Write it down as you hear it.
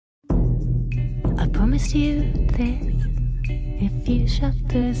promised you this. If you shut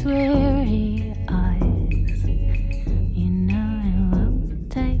those weary eyes, you know it won't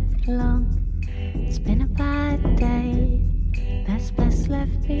take long. It's been a bad day, that's best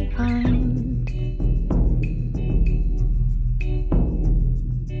left behind.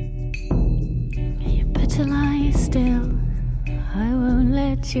 You better lie still, I won't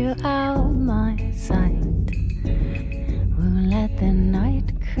let you out my sight. We'll let the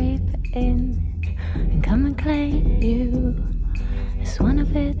night creep in and come and claim you as one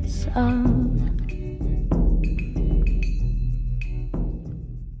of its own.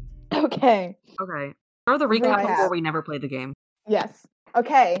 Okay. Throw the recap Recap. before we never play the game. Yes.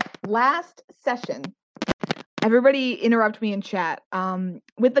 Okay. Last session. Everybody interrupt me in chat.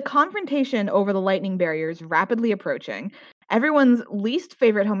 With the confrontation over the lightning barriers rapidly approaching, everyone's least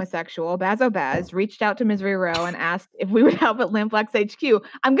favorite homosexual, Bazo Baz, reached out to Misery Row and asked if we would help at Lampflax HQ.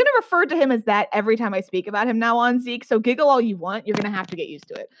 I'm going to refer to him as that every time I speak about him now on Zeke, so giggle all you want. You're going to have to get used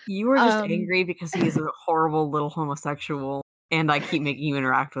to it. You were just angry because he's a horrible little homosexual, and I keep making you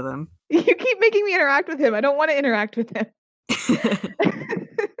interact with him. You keep making me interact with him. I don't want to interact with him.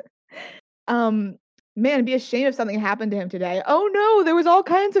 Man, it'd be a shame if something happened to him today. Oh no, there was all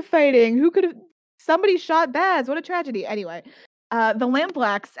kinds of fighting. Somebody shot Baz. What a tragedy. Anyway, the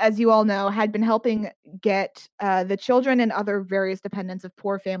Lampflax, as you all know, had been helping get the children and other various dependents of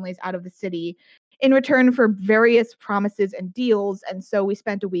poor families out of the city in return for various promises and deals, and so we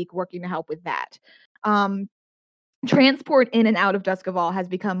spent a week working to help with that. Transport in and out of Duskaval has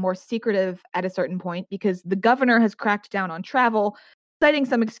become more secretive at a certain point because the governor has cracked down on travel, citing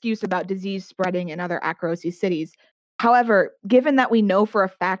some excuse about disease spreading in other Akrosi cities. However, given that we know for a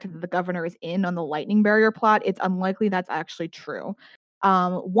fact that the governor is in on the lightning barrier plot, it's unlikely that's actually true.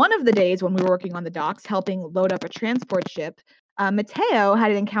 One of the days when we were working on the docks, helping load up a transport ship, Mateo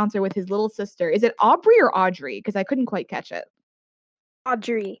had an encounter with his little sister. Is it Aubrey or Audrey? Because I couldn't quite catch it.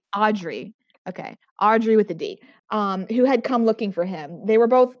 Audrey. Okay. Audrey with a D. Who had come looking for him. They were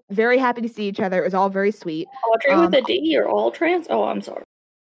both very happy to see each other. It was all very sweet. Audrey with a D, you're all trans? Oh, I'm sorry.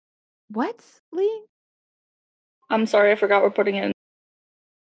 What, Lee? I'm sorry, I forgot we're putting in.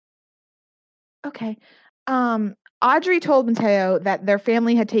 Okay. Audrey told Mateo that their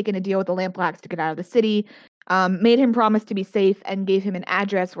family had taken a deal with the Lampflax to get out of the city, made him promise to be safe, and gave him an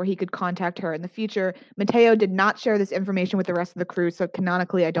address where he could contact her in the future. Mateo did not share this information with the rest of the crew, so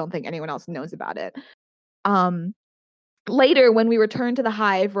canonically, I don't think anyone else knows about it. Later, when we returned to the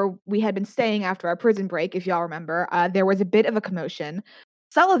hive where we had been staying after our prison break, if y'all remember, there was a bit of a commotion.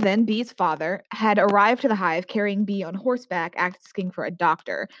 Sullivan, Bee's father, had arrived to the hive carrying Bee on horseback, asking for a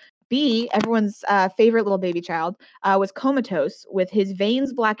doctor. Bee, everyone's favorite little baby child, was comatose with his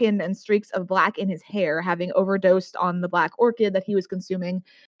veins blackened and streaks of black in his hair, having overdosed on the black orchid that he was consuming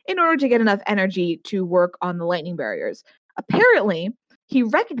in order to get enough energy to work on the lightning barriers. Apparently, he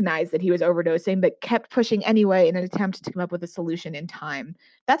recognized that he was overdosing, but kept pushing anyway in an attempt to come up with a solution in time.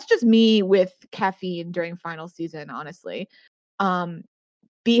 That's just me with caffeine during final season, honestly.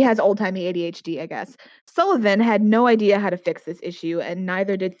 B has old-timey ADHD, I guess. Sullivan had no idea how to fix this issue, and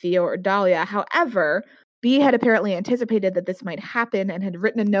neither did Theo or Dahlia. However, B had apparently anticipated that this might happen and had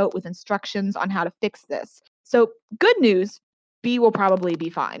written a note with instructions on how to fix this. So, good news, B will probably be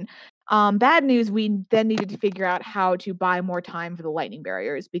fine. Bad news, we then needed to figure out how to buy more time for the lightning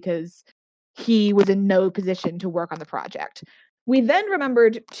barriers because he was in no position to work on the project. We then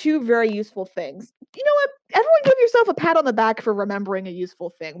remembered two very useful things. You know what? Everyone give yourself a pat on the back for remembering a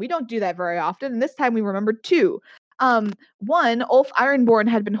useful thing. We don't do that very often, and this time we remembered two. One, Ulf Ironborn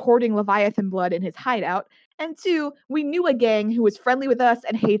had been hoarding Leviathan blood in his hideout, and two, we knew a gang who was friendly with us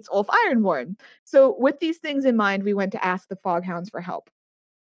and hates Ulf Ironborn. So with these things in mind, we went to ask the Foghounds for help.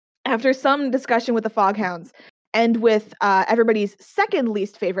 After some discussion with the Foghounds, and with everybody's second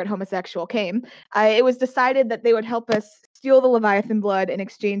least favorite homosexual came, it was decided that they would help us steal the Leviathan blood in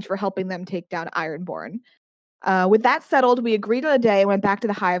exchange for helping them take down Ironborn. With that settled, we agreed on a day and went back to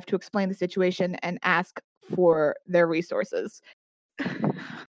the hive to explain the situation and ask for their resources.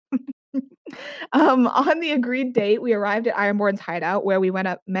 On the agreed date, we arrived at Ironborn's hideout, where we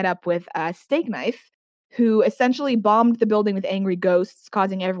met up with Steak Knife, who essentially bombed the building with angry ghosts,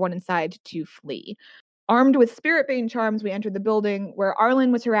 causing everyone inside to flee. Armed with Spirit Bane charms, we entered the building, where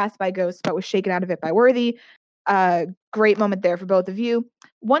Arlen was harassed by ghosts but was shaken out of it by Worthy. Great moment there for both of you.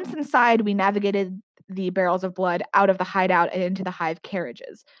 Once inside, we navigated the barrels of blood out of the hideout and into the hive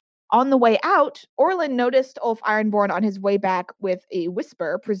carriages. On the way out, Orlin noticed Ulf Ironborn on his way back with a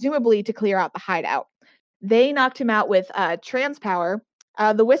whisper, presumably to clear out the hideout. They knocked him out with trans power.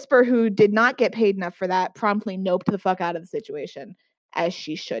 The whisper, who did not get paid enough for that, promptly noped the fuck out of the situation, as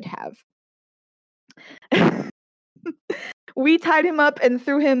she should have. We tied him up and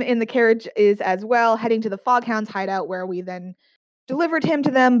threw him in the carriages as well, heading to the Foghounds hideout, where we then delivered him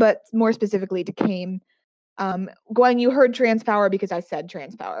to them, but more specifically to Kame. Gwang, you heard trans power because I said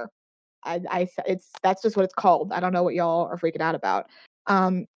trans power. That's just what it's called. I don't know what y'all are freaking out about.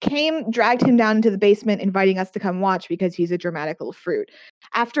 Kame dragged him down into the basement, inviting us to come watch because he's a dramatic little fruit.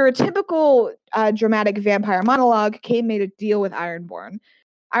 After a typical dramatic vampire monologue, Kame made a deal with Ironborn.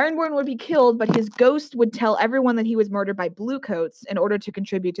 Ironborn would be killed, but his ghost would tell everyone that he was murdered by Bluecoats in order to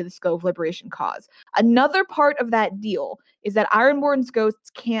contribute to the Skove Liberation cause. Another part of that deal is that Ironborn's ghosts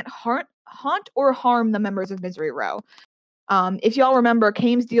can't haunt or harm the members of Misery Row. If y'all remember,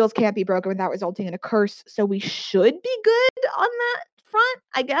 Kame's deals can't be broken without resulting in a curse, so we should be good on that front.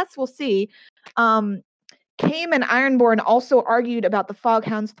 I guess we'll see. Kame and Ironborn also argued about the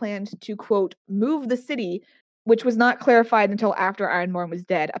Foghounds' plans to, quote, move the city, which was not clarified until after Ironborn was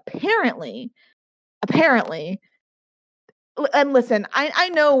dead. Apparently, and listen, I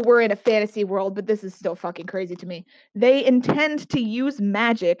know we're in a fantasy world, but this is still fucking crazy to me. They intend to use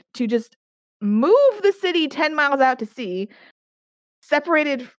magic to just move the city 10 miles out to sea,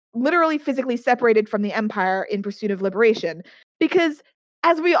 literally physically separated from the Empire in pursuit of liberation. Because,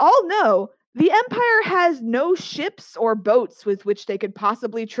 as we all know, the Empire has no ships or boats with which they could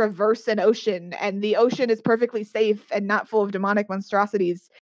possibly traverse an ocean, and the ocean is perfectly safe and not full of demonic monstrosities,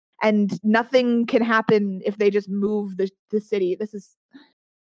 and nothing can happen if they just move the city.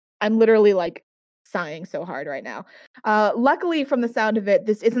 I'm literally like sighing so hard right now. Luckily, from the sound of it,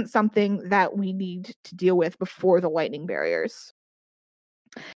 this isn't something that we need to deal with before the lightning barriers.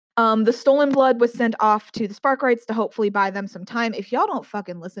 The Stolen Blood was sent off to the Sparkrights to hopefully buy them some time. If y'all don't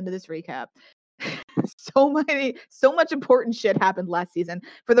fucking listen to this recap, so much important shit happened last season.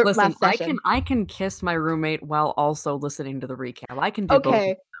 Last session. I can kiss my roommate while also listening to the recap. I can do both.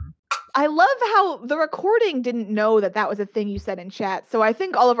 Okay. I love how the recording didn't know that was a thing you said in chat. So I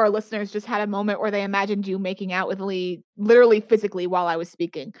think all of our listeners just had a moment where they imagined you making out with Lee, literally physically, while I was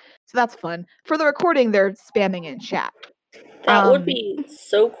speaking. So that's fun. For the recording, they're spamming in chat. That would be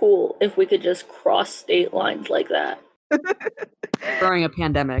so cool if we could just cross state lines like that. During a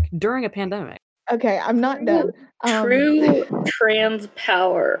pandemic. Okay, I'm not done. True trans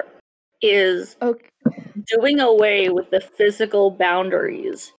power is doing away with the physical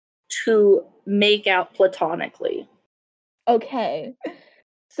boundaries to make out platonically. Okay.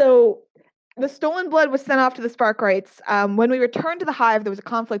 So the Stolen Blood was sent off to the Sparkrights. When we returned to the Hive, there was a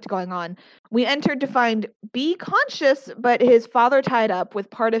conflict going on. We entered to find B conscious, but his father tied up with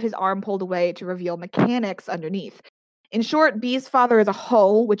part of his arm pulled away to reveal mechanics underneath. In short, B's father is a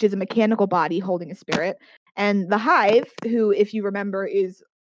hull, which is a mechanical body holding a spirit. And the Hive, who, if you remember, is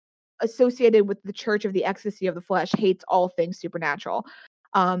associated with the Church of the Ecstasy of the Flesh, hates all things supernatural.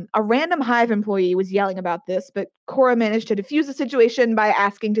 A random Hive employee was yelling about this, but Cora managed to defuse the situation by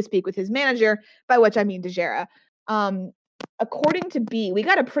asking to speak with his manager, by which I mean Dejera. According to B, we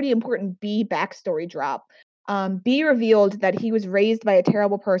got a pretty important B backstory drop. B revealed that he was raised by a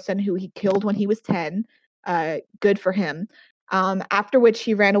terrible person who he killed when he was 10. Good for him. After which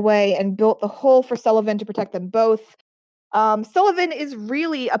he ran away and built the hole for Sullivan to protect them both. Sullivan is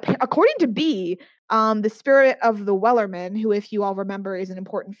really, according to B, the spirit of the Wellerman, who, if you all remember, is an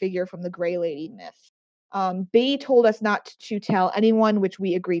important figure from the Grey Lady myth. B told us not to tell anyone, which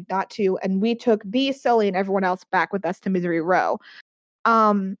we agreed not to, and we took B, Sully, and everyone else back with us to Misery Row.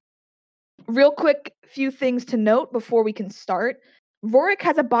 Real quick, few things to note before we can start. Rorik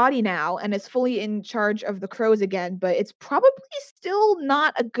has a body now and is fully in charge of the crows again, but it's probably still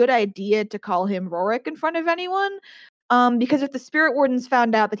not a good idea to call him Rorik in front of anyone. Because if the Spirit Wardens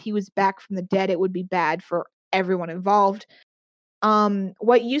found out that he was back from the dead, it would be bad for everyone involved.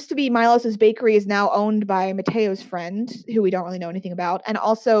 What used to be Milos's bakery is now owned by Mateo's friend, who we don't really know anything about. And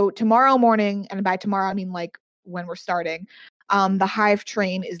also tomorrow morning, and by tomorrow I mean like when we're starting, the Hive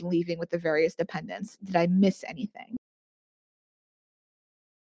train is leaving with the various dependents. Did I miss anything?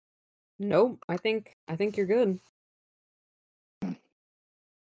 Nope. I think you're good.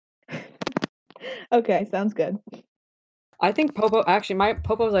 Okay, sounds good. I think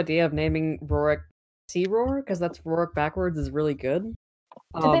Popo's idea of naming Rorik Sea-Roar, because that's Rorik backwards, is really good.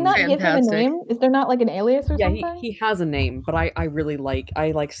 Did they not give him a name? Is there not like an alias or something? Yeah, he has a name, but I really like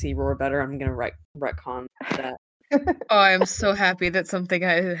Sea-Roar better. I'm gonna retcon that. Oh, I'm so happy that something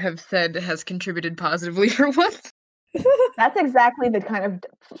I have said has contributed positively for once. That's exactly the kind of...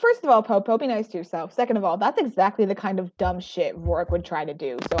 First of all, Popo, be nice to yourself. Second of all, that's exactly the kind of dumb shit Rorik would try to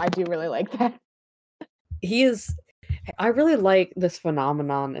do, so I do really like that. I really like this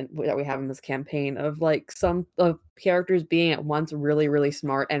phenomenon that we have in this campaign of like some of characters being at once really, really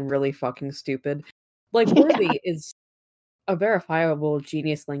smart and really fucking stupid. Like, Yeah. Worthy is a verifiable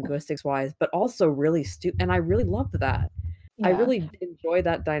genius linguistics-wise, but also really and I really loved that. I Yeah. really enjoy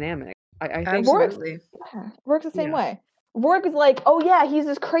that dynamic. I think Absolutely. Works the same Yeah. way. Rourke is like, oh yeah, he's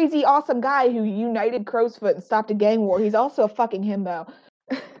this crazy awesome guy who united Crowsfoot and stopped a gang war. He's also a fucking himbo.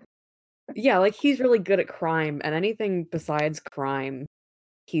 Yeah, like, he's really good at crime, and anything besides crime,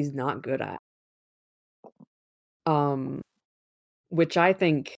 he's not good at. Which I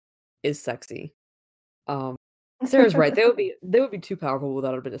think is sexy. Sarah's right. They would be too powerful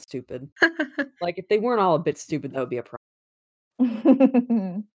without a bit of stupid. Like, if they weren't all a bit stupid, that would be a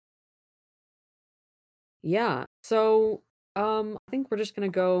problem. Yeah. So, I think we're just gonna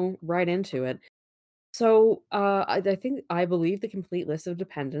go right into it. So, I believe the complete list of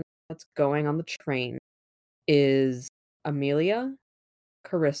dependents that's going on the train is Amelia,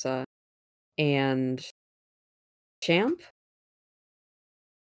 Carissa, and Champ?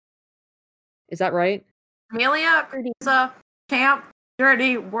 Is that right? Amelia, Carissa, Champ,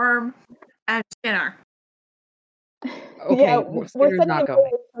 Dirty, Worm, and Skinner. Okay, Yeah, well, we're Skinner's sending not him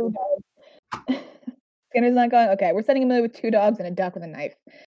going. with 2 dogs. Skinner's not going. Okay, we're sending him with 2 dogs and a duck with a knife.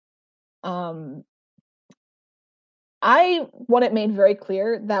 I want it made very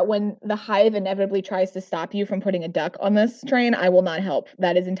clear that when the Hive inevitably tries to stop you from putting a duck on this train, I will not help.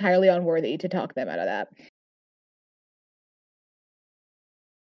 That is entirely unworthy to talk them out of that.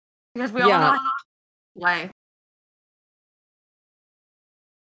 Because we all know how way.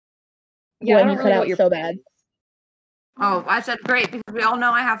 Yeah, I Gwen, don't you really cut know out what your so bad. Oh, I said great because we all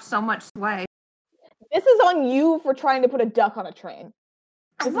know I have so much sway. This is on you for trying to put a duck on a train.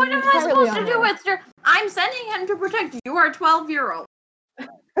 This What is am I entirely supposed to on do you. with her? I'm sending him to protect your 12-year-old.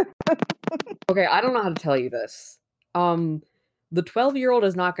 Okay, I don't know how to tell you this. The 12-year-old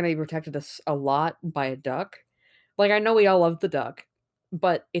is not gonna be protected a lot by a duck. Like, I know we all love the duck,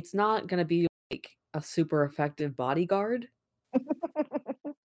 but it's not gonna be, like, a super effective bodyguard.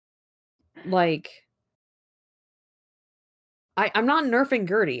 Like, I'm not nerfing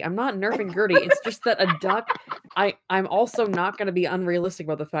Gertie. I'm not nerfing Gertie. It's just that a duck I'm also not gonna be unrealistic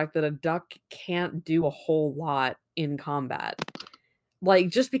about the fact that a duck can't do a whole lot in combat. Like,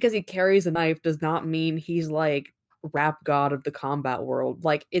 just because he carries a knife does not mean he's, like, rap god of the combat world.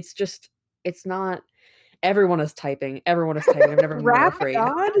 Like, it's not everyone is typing. Everyone is typing. I've never been more Rap afraid.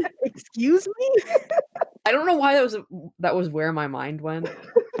 God? Excuse me? I don't know why that was where my mind went.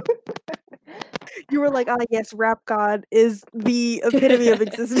 You were like, ah, yes, Rap God is the epitome of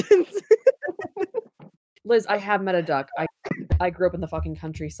existence. Liz, I have met a duck. I grew up in the fucking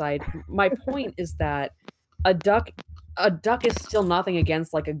countryside. My point is that a duck is still nothing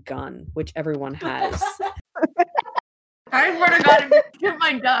against, like, a gun, which everyone has. I swear to God, if you shoot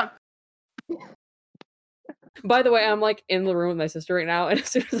my duck. By the way, I'm, like, in the room with my sister right now, and as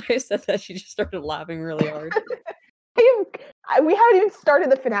soon as I said that, she just started laughing really hard. We haven't even started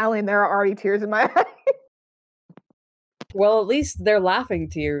the finale and there are already tears in my eyes. Well, at least they're laughing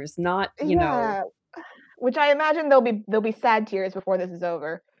tears, not, you know. Which I imagine there'll be sad tears before this is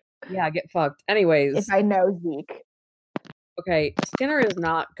over. Yeah, get fucked. Anyways. If I know Zeke. Okay, Skinner is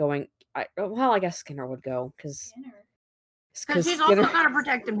not going. Well, I guess Skinner would go because she's also got to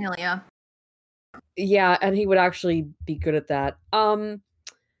protect Amelia. Yeah, and he would actually be good at that. Let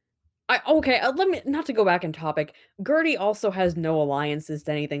me not to go back in topic. Gertie also has no alliances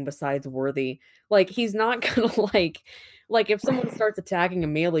to anything besides Worthy. Like, he's not gonna like if someone starts attacking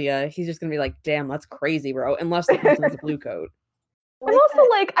Amelia, he's just gonna be like, "Damn, that's crazy, bro." Unless the person's a blue coat. I'm also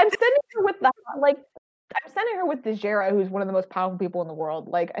like, I'm sending her with Dejera, who's one of the most powerful people in the world.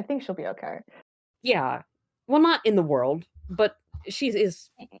 Like, I think she'll be okay. Yeah, well, not in the world, but she is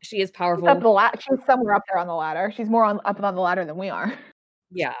powerful. She's somewhere up there on the ladder. She's more up on the ladder than we are.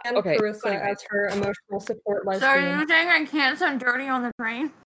 Yeah. And okay. Carissa as her emotional support lesbian. So are you saying I can't send Dirty on the train?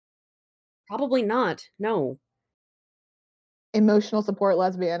 Probably not. No. Emotional support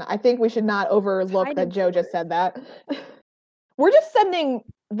lesbian. I think we should not overlook that Joe just said that. We're just sending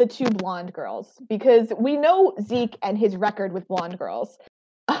the 2 blonde girls because we know Zeke and his record with blonde girls.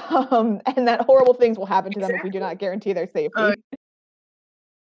 And that horrible things will happen to them if we do not guarantee their safety.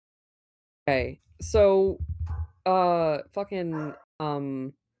 Okay. So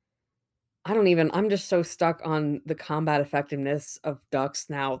I'm just so stuck on the combat effectiveness of ducks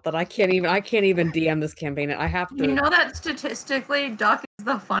now that I can't even DM this campaign. I have to. You know that statistically, duck is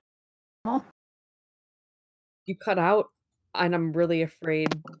the fun animal. You cut out, and I'm really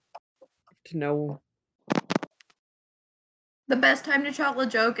afraid to know. The best time to tell a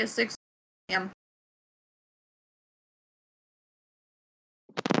joke is 6 p.m.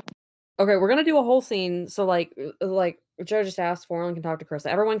 Okay, we're gonna do a whole scene. So like Joe just asked, Orlin can talk to Carissa.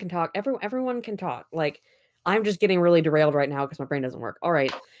 Everyone can talk. Everyone can talk. Like, I'm just getting really derailed right now because my brain doesn't work. All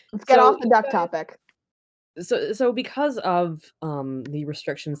right. Let's get off the duck topic. So because of the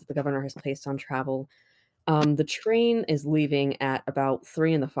restrictions that the governor has placed on travel, the train is leaving at about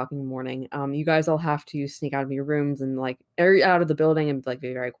 3 in the fucking morning. You guys all have to sneak out of your rooms and like out of the building and like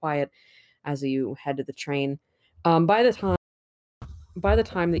be very quiet as you head to the train. By the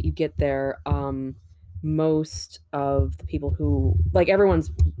time that you get there, most of the people who like everyone's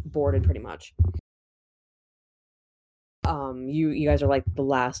boarded pretty much. You guys are like the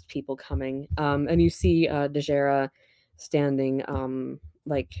last people coming. And you see Dejera standing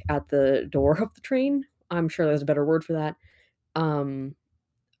like at the door of the train. I'm sure there's a better word for that.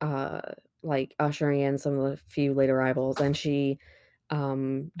 Like ushering in some of the few late arrivals, and she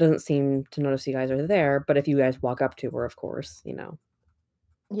doesn't seem to notice you guys are there, but if you guys walk up to her, of course, you know.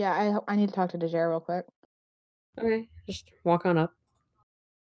 Yeah, I need to talk to Dejera real quick. Okay, just walk on up.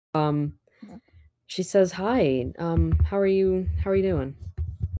 She says, "Hi. How are you doing?"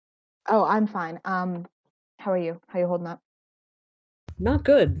 Oh, I'm fine. How are you? How you holding up? Not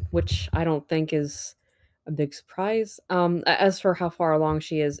good, which I don't think is a big surprise. As for how far along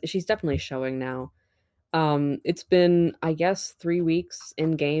she is, she's definitely showing now. It's been, I guess, 3 weeks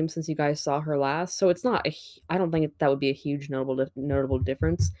in game since you guys saw her last, so it's not. I don't think that would be a huge notable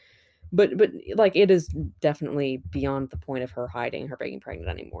difference. But like it is definitely beyond the point of her hiding her being pregnant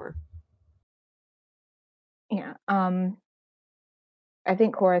anymore. Yeah. I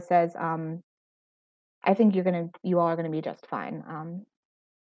think Cora says, I think you all are gonna be just fine.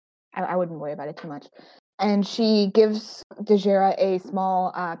 I wouldn't worry about it too much. And she gives Dejera a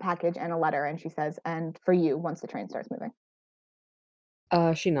small package and a letter, and she says, "And for you, once the train starts moving."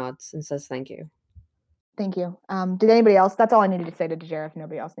 She nods and says, "Thank you." Thank you. Did anybody else? That's all I needed to say to Dejera. If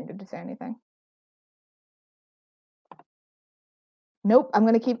nobody else needed to say anything. Nope. I'm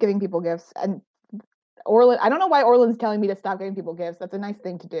gonna keep giving people gifts. And Orlin, I don't know why Orlin's telling me to stop giving people gifts. That's a nice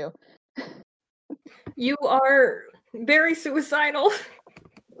thing to do. You are very suicidal.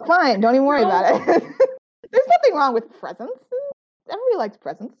 Fine. Don't even worry No. about it. There's nothing wrong with presents. Everybody likes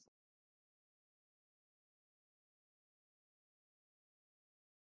presents.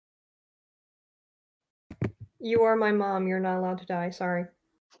 You are my mom. You're not allowed to die. Sorry.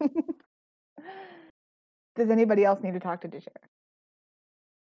 Does anybody else need to talk to Dejera?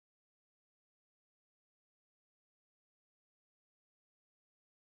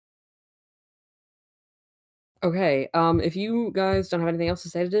 Okay, if you guys don't have anything else to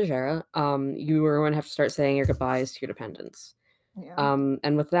say to Dejera, you are going to have to start saying your goodbyes to your dependents. Yeah.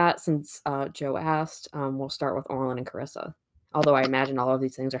 And with that, since Joe asked, we'll start with Orlin and Carissa. Although I imagine all of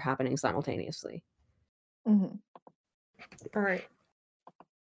these things are happening simultaneously. Mm-hmm. All right.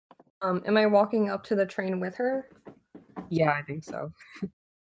 Am I walking up to the train with her? Yeah, I think so.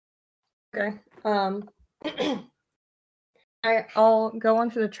 Okay. I'll go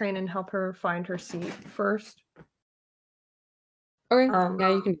onto the train and help her find her seat first. Okay. Yeah,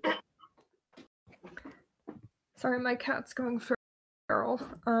 you can. Sorry, my cat's going feral.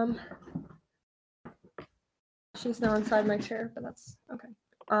 She's now inside my chair, but that's okay.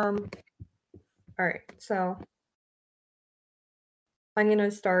 All right. So I'm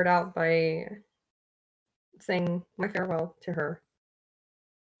gonna start out by saying my farewell to her.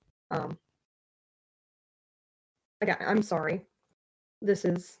 Again, I'm sorry. This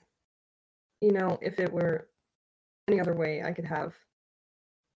is, if it were any other way I could have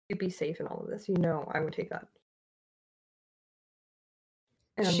you be safe in all of this, I would take that.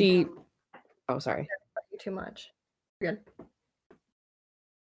 And Oh, sorry. Too much. Good.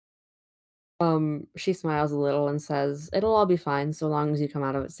 She smiles a little and says, "It'll all be fine so long as you come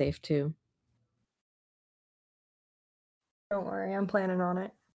out of it safe too." Don't worry, I'm planning on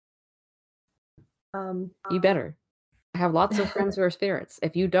it. You better. I have lots of friends who are spirits.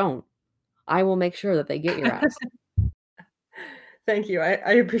 If you don't, I will make sure that they get your ass. Thank you.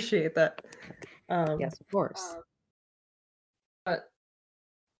 I appreciate that. Yes, of course. But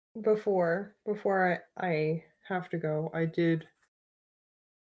before I have to go, I did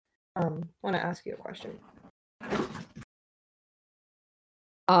want to ask you a question.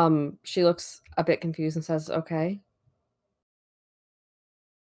 She looks a bit confused and says, "Okay."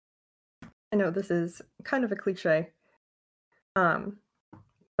 I know this is kind of a cliche.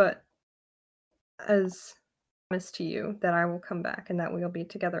 But as promised to you that I will come back and that we'll be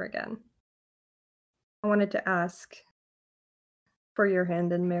together again, I wanted to ask for your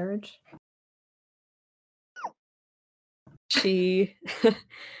hand in marriage. She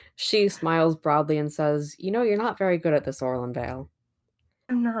smiles broadly and says, "You're not very good at this, Orlin Vale."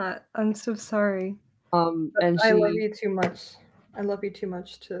 I'm not. I'm so sorry. And I love you too much. I love you too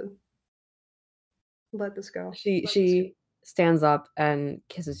much to let this go. she stands up and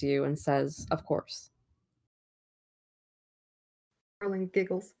kisses you and says, "Of course." Darling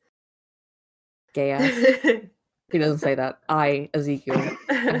giggles. Gay ass. He doesn't say that. I, Ezekiel,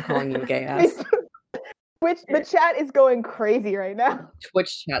 am calling you gay ass. The chat is going crazy right now.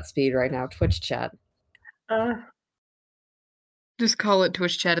 Twitch chat speed right now. Twitch chat. Just call it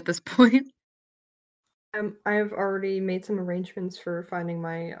Twitch chat at this point. I've already made some arrangements for finding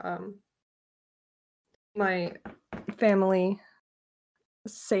my my family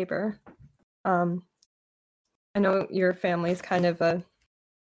saber. I know your family's kind of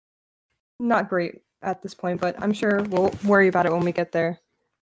not great at this point, but I'm sure we'll worry about it when we get there.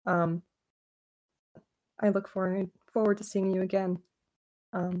 I look forward to seeing you again.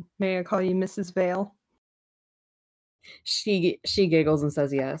 May I call you Mrs. Vale? She giggles and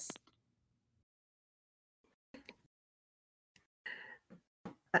says yes.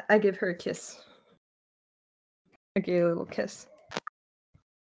 I give her a kiss. A gay little kiss.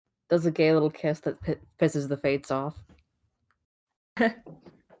 Does a gay little kiss that pisses the fates off.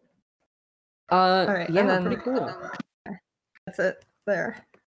 Alright, yeah, and then pretty cool. That's it. There.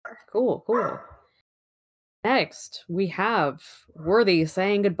 Cool. Next, we have Worthy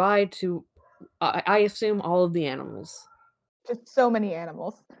saying goodbye to, I assume, all of the animals. Just so many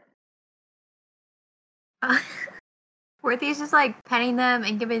animals. Worthy's just like petting them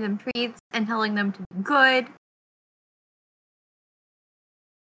and giving them treats and telling them to be good.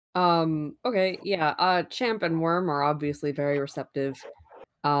 Okay, yeah, Champ and Worm are obviously very receptive.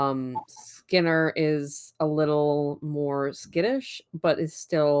 Skinner is a little more skittish, but is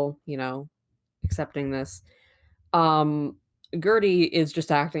still, accepting this. Gertie is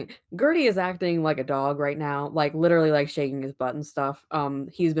acting like a dog right now, like literally like shaking his butt and stuff.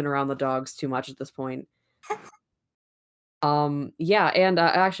 He's been around the dogs too much at this point. Yeah, and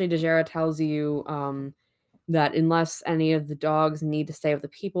actually Dejera tells you that unless any of the dogs need to stay with the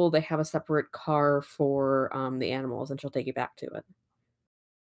people, they have a separate car for the animals, and she'll take you back to it.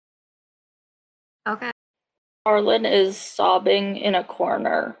 Okay. Arlen is sobbing in a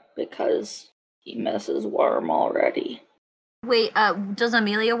corner because he misses Worm already. Wait, does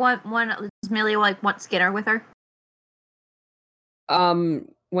Amelia want Skinner with her?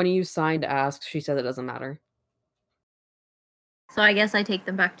 When you signed to ask, she said it doesn't matter. So I guess I take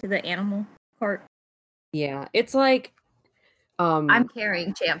them back to the animal cart. Yeah, it's like I'm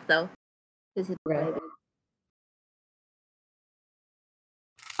carrying Champ though. Okay.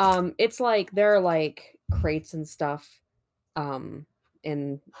 It's like there are like crates and stuff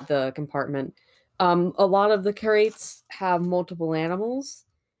in the compartment. A lot of the crates have multiple animals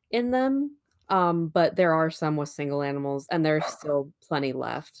in them, but there are some with single animals, and there's still plenty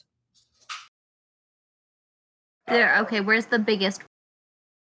left. Okay, where's the biggest?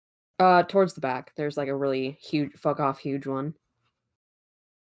 Towards the back. There's like a really huge huge one.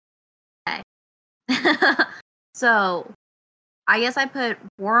 Okay. So I guess I put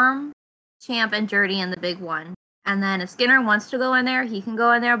Worm, Champ, and Dirty in the big one. And then if Skinner wants to go in there, he can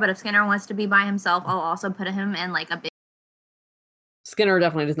go in there. But if Skinner wants to be by himself, I'll also put him in like a big. Skinner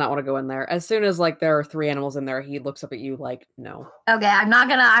definitely does not want to go in there. As soon as like there are 3 animals in there, he looks up at you like, no. Okay, I'm not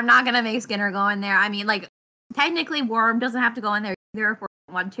gonna make Skinner go in there. I mean, like technically Worm doesn't have to go in there either if Worm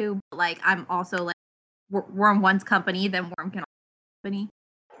want to. But like I'm also like Worm wants company, then Worm can company.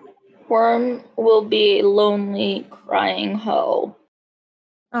 Worm will be a lonely, crying hoe.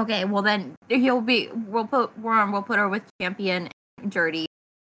 Okay, well then we'll put her with Champion and Dirty.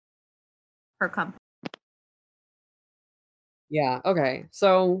 Her company. Yeah, okay.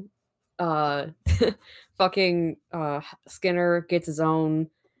 So fucking Skinner gets his own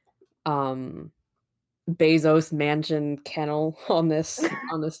Bezos mansion kennel on this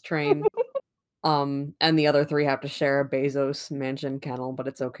train. And the other 3 have to share a Bezos mansion kennel, but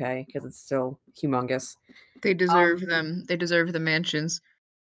it's okay because it's still humongous. They deserve them. They deserve the mansions.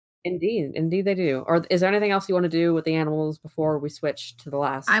 Indeed they do. Or is there anything else you want to do with the animals before we switch to the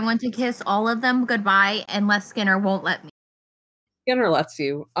last? I want to kiss all of them goodbye unless Skinner won't let me. Skinner lets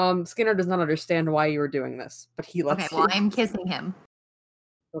you. Skinner does not understand why you were doing this, but he lets you. Okay, well, I'm kissing him.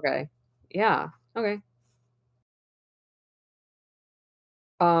 Okay. Yeah. Okay.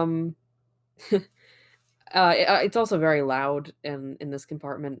 It's also very loud in this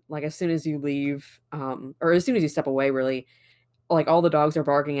compartment. Like as soon as you leave, or as soon as you step away, really, like all the dogs are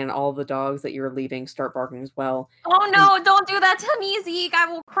barking, and all the dogs that you're leaving start barking as well. Oh no! Don't do that to me, Zeke. I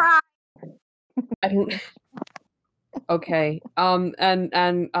will cry. I don't. Okay.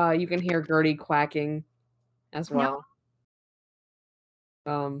 And you can hear Gertie quacking as well.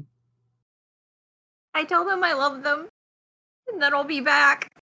 Um, I tell them I love them, and then I'll be back.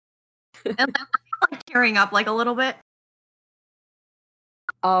 And then I'm like tearing up like a little bit.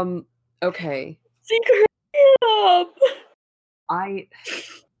 okay. Secret up.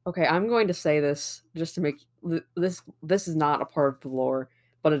 Okay, I'm going to say this just to make this is not a part of the lore,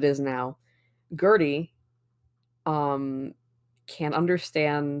 but it is now. Gertie can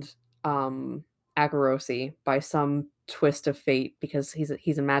understand Akarosi by some twist of fate because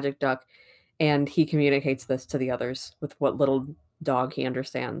he's a magic duck, and he communicates this to the others with what little dog he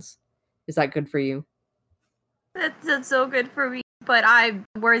understands. Is that good for you? That's so good for me. But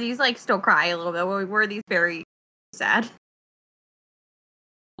were these like still cry a little bit? Were these very sad?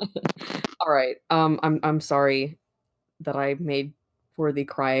 All right. I'm sorry that I made Worthy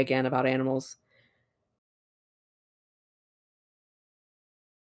cry again about animals.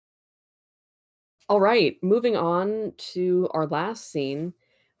 All right, moving on to our last scene,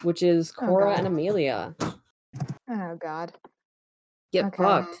 which is Cora and Amelia. Oh God. Get Okay.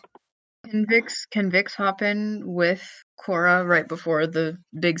 fucked. Can Vix hop in with Cora right before the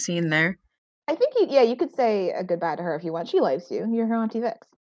big scene there? I think you could say a goodbye to her if you want. She likes you. You're her Auntie Vix.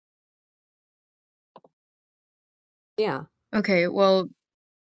 Yeah. Okay, well,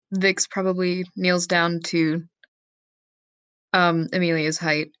 Vix probably kneels down to Amelia's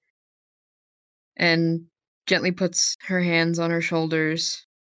height and gently puts her hands on her shoulders,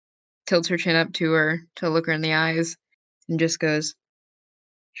 tilts her chin up to her to look her in the eyes, and just goes,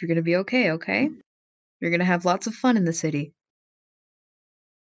 "You're gonna be okay, okay? You're gonna have lots of fun in the city."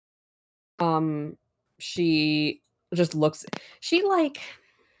 She just looks. She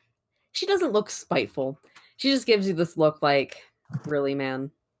doesn't look spiteful. She just gives you this look like, really, man.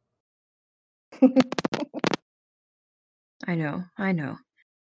 I know.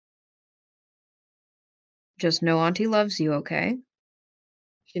 Just know Auntie loves you, okay?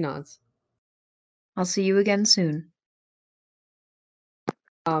 She nods. I'll see you again soon.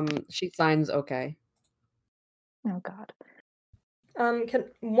 She signs okay. Oh God.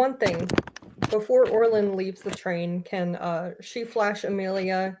 One thing before Orlin leaves the train, can she flash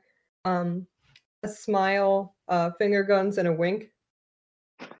Amelia a smile, finger guns, and a wink?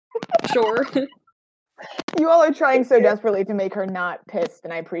 Sure. You all are trying so desperately to make her not pissed,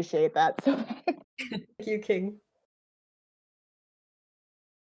 and I appreciate that. So Thank you, King.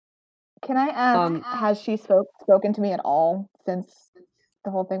 can I ask, has she spoken to me at all since the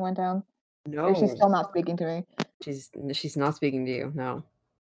whole thing went down? No. Or is she still not speaking to me? She's not speaking to you. No.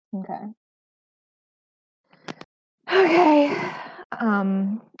 Okay. Okay.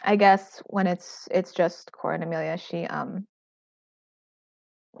 I guess when it's just Cora and Amelia, she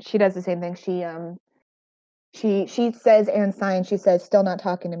does the same thing. She says and signs. She says, "Still not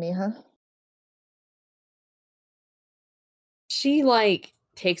talking to me, huh?" She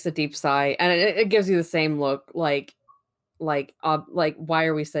takes a deep sigh, and it gives you the same look, like why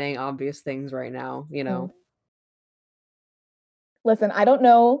are we saying obvious things right now? You know. Listen, I don't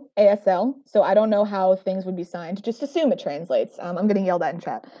know ASL, so I don't know how things would be signed. Just assume it translates. I'm getting yelled at in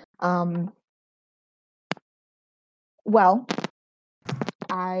chat. Well,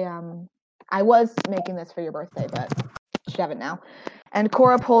 I was making this for your birthday, but shove it now. And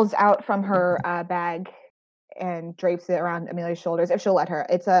Cora pulls out from her bag and drapes it around Amelia's shoulders, if she'll let her.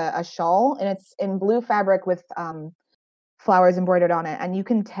 It's a shawl, and it's in blue fabric with flowers embroidered on it. And you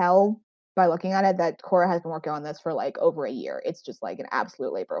can tell by looking at it that Cora has been working on this for like over a year. It's just like an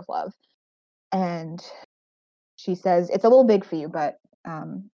absolute labor of love. And she says, "It's a little big for you, but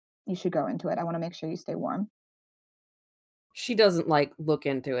you should go into it. I want to make sure you stay warm." She doesn't look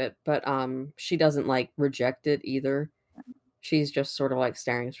into it, but she doesn't reject it either. She's just sort of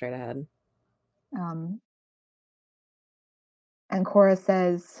staring straight ahead. And Cora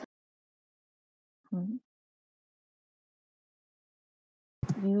says,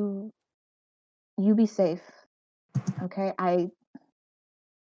 You be safe, okay? I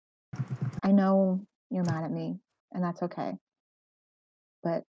know you're mad at me, and that's okay.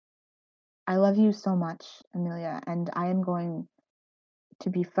 But I love you so much, Amelia, and I am going to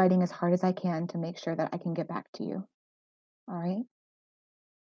be fighting as hard as I can to make sure that I can get back to you. All right?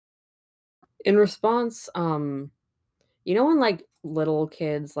 In response, you know when little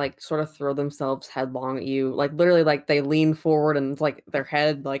kids sort of throw themselves headlong at you, literally they lean forward and their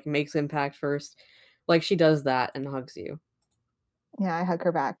head makes impact first. She does that and hugs you. Yeah, I hug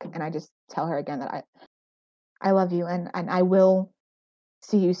her back, and I just tell her again that I love you, and I will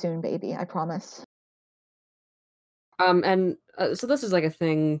see you soon, baby. I promise. And so this is a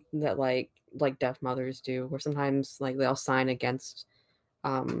thing that deaf mothers do, where sometimes they'll sign against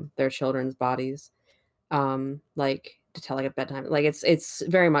their children's bodies. to tell like a bedtime. Like it's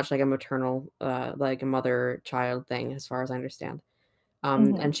very much like a maternal, like a mother-child thing, as far as I understand.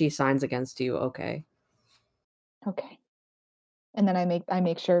 Mhm. And she signs against you. Okay. Okay. And then I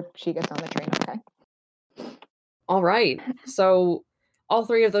make sure she gets on the train. Okay. All right. So all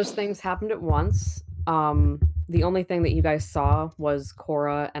three of those things happened at once. The only thing that you guys saw was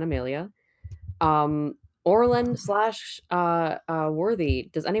Cora and Amelia. Orlin slash Worthy.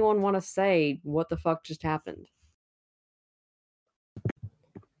 Does anyone want to say what the fuck just happened?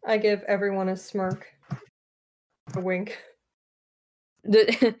 I give everyone a smirk, a wink.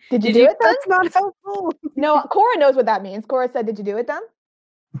 Did Did you do it then? That's not helpful. No, Cora knows what that means. Cora said, "Did you do it then?"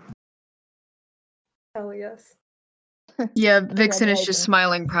 Hell yes. Yeah, Vixen is just Congratulations.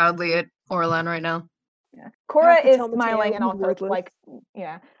 smiling proudly at Orlan right now. Yeah. Cora to is tell Mateo smiling and he's also worthless. like,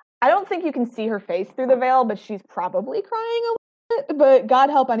 yeah. I don't think you can see her face through the veil, but she's probably crying a little bit. But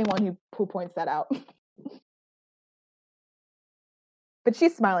God help anyone who points that out. But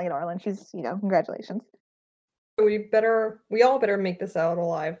she's smiling at Orlin. She's, congratulations. We all better make this out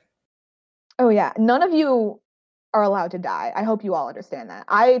alive. Oh yeah, none of you are allowed to die. I hope you all understand that.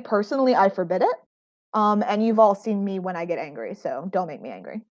 I forbid it. And you've all seen me when I get angry, so don't make me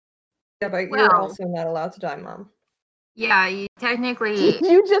angry. Yeah, but you're Well- also not allowed to die, Mom. Yeah, you technically. Did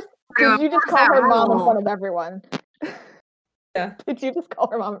you just enforce call that her mom in rule. front of everyone? Yeah. Did you just call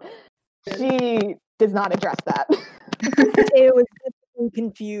her mom? She does not address that. Mateo was definitely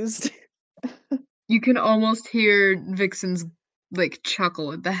confused. You can almost hear Vixen's like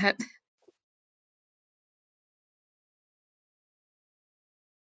chuckle at that.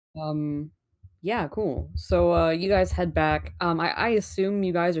 Yeah, cool. So you guys head back. I assume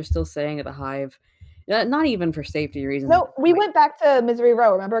you guys are still staying at the Hive. Not even for safety reasons. No, we went back to Misery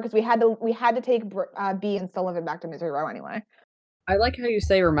Row, remember? Because we had to take B and Sullivan back to Misery Row anyway. I like how you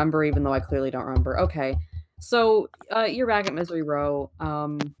say remember, even though I clearly don't remember. Okay, so you're back at Misery Row.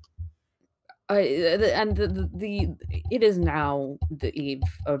 It is now the eve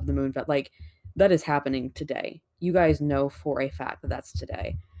of the moon, but like that is happening today. You guys know for a fact that that's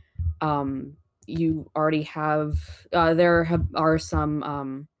today. You already have are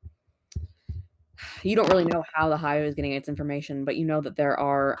some you don't really know how the Hive is getting its information, but you know that there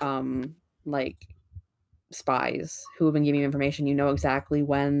are like spies who have been giving you information. You know exactly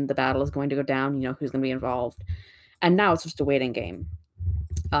when the battle is going to go down, you know who's going to be involved. And now it's just a waiting game.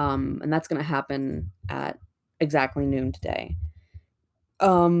 And that's going to happen at exactly noon today.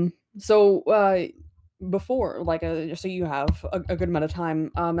 So before like so you have a good amount of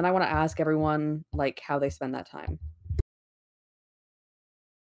time, and I want to ask everyone like how they spend that time.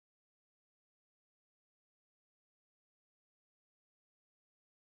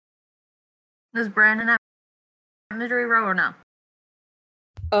 Is Brandon at Misery Row or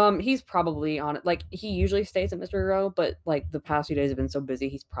no? He's probably on it. Like he usually stays at Mystery Row, but like the past few days have been so busy,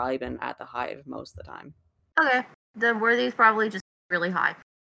 he's probably been at the Hive most of the time. Okay. The Worthy's probably just really high.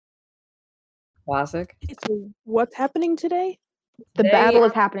 Classic. So what's happening today? The Today- battle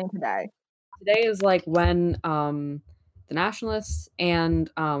is happening today. Today is like when the Nationalists and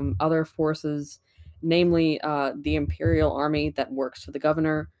other forces, namely the Imperial Army that works for the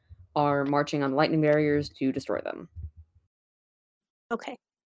governor, are marching on lightning barriers to destroy them. Okay.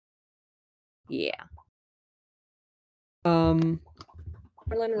 Yeah. Orlin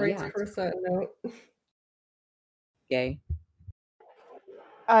writes Yeah. Carissa a note. Gay.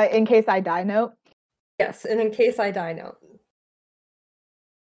 In case I die note. Yes, and in case I die note.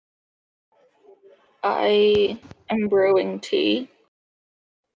 I am brewing tea.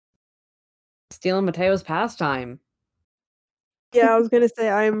 Stealing Mateo's pastime. Yeah, I was gonna say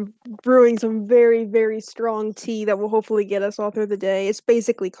I'm brewing some very, very strong tea that will hopefully get us all through the day. It's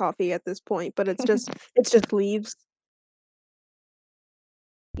basically coffee at this point, but it's just leaves.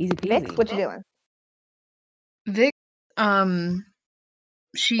 Easy Vix, peasy. what you doing? Vic,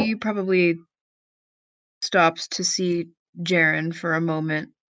 she probably stops to see Jaren for a moment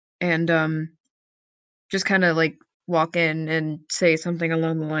and just kind of like walk in and say something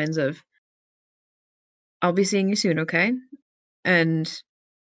along the lines of, "I'll be seeing you soon, okay?" And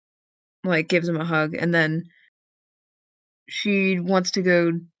like gives him a hug, and then she wants to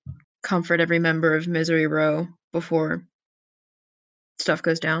go comfort every member of Misery Row before stuff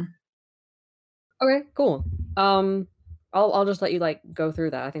goes down. Okay, cool. I'll just let you like go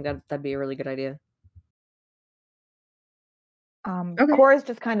through that. I think that'd be a really good idea. Okay. Cora's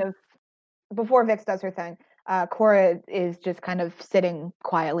just kind of, before Vix does her thing, Cora is just kind of sitting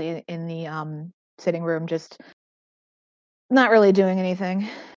quietly in the sitting room, just not really doing anything.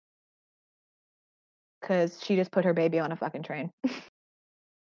 Because she just put her baby on a fucking train.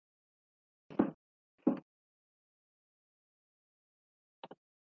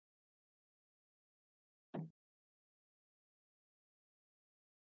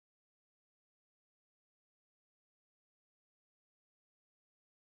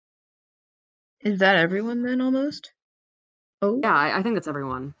 Is that everyone then almost? Oh, Yeah, I think that's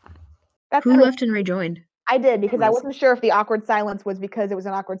everyone. That's who everyone. left and rejoined? I did because I Liz. wasn't sure if the awkward silence was because it was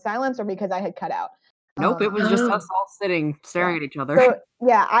an awkward silence or because I had cut out. Nope, it was just Oh. us all sitting, staring at each other. So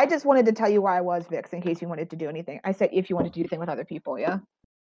yeah, I just wanted to tell you where I was, Vix, in case you wanted to do anything. I said if you wanted to do anything with other people, yeah.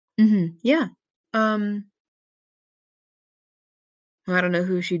 Yeah. I don't know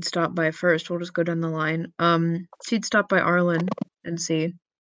who she'd stop by first. We'll just go down the line. She'd stop by Arlen and see.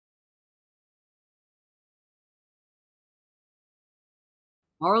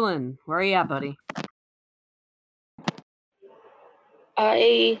 Arlen, where are you at, buddy?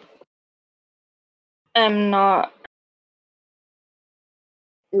 I am not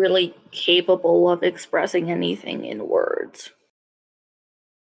really capable of expressing anything in words.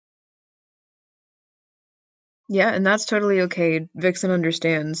 Yeah, and that's totally okay. Vixen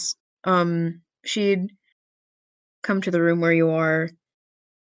understands. She'd come to the room where you are,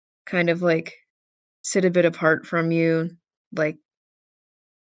 kind of like sit a bit apart from you, like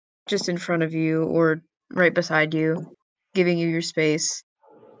just in front of you or right beside you, giving you your space.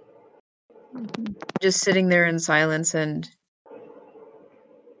 Just sitting there in silence and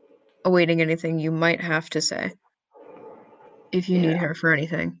awaiting anything you might have to say. If you need her for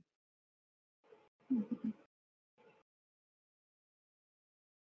anything.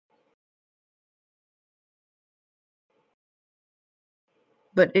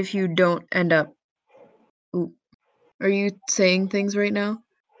 But if you don't end up... Ooh, are you saying things right now?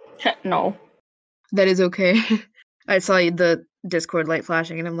 No. That is okay. I saw the Discord light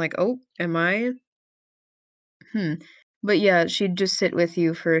flashing and I'm like, oh, am I? But yeah, she'd just sit with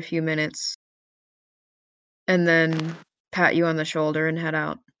you for a few minutes and then pat you on the shoulder and head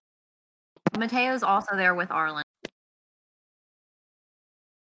out. Mateo's also there with Arlen.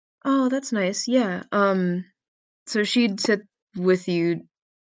 Oh, that's nice. Yeah. So she'd sit with you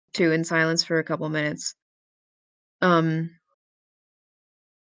two in silence for a couple minutes.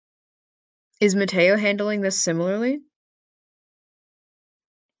 Is Mateo handling this similarly?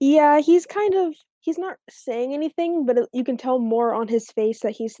 Yeah, he's not saying anything, but you can tell more on his face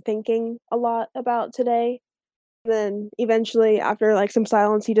that he's thinking a lot about today. Then eventually, after like some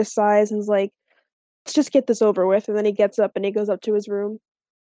silence, he just sighs and is like, "Let's just get this over with." And then he gets up and he goes up to his room.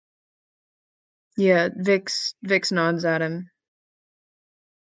 Yeah, Vix nods at him.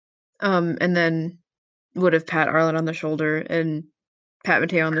 And then would have pat Arlen on the shoulder and pat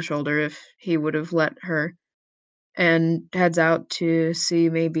Mateo on the shoulder if he would have let her, and heads out to see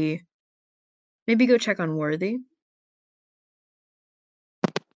maybe go check on Worthy.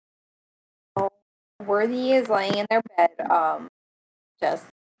 Worthy is laying in their bed, just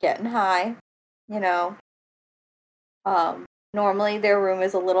getting high, you know. Normally their room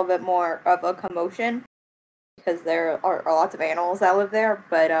is a little bit more of a commotion because there are lots of animals that live there,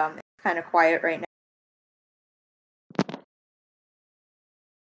 but it's kind of quiet right now.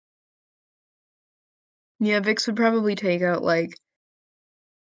 Yeah, Vix would probably take out like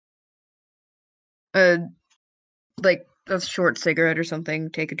a short cigarette or something,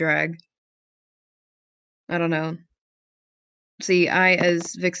 take a drag. I don't know. See, I,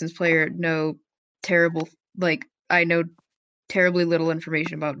 as Vixen's player, know I know terribly little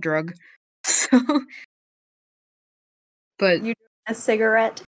information about drug. So, but You a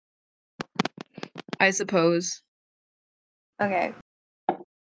cigarette? I suppose Okay.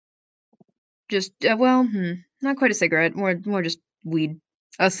 just not quite a cigarette, more just weed,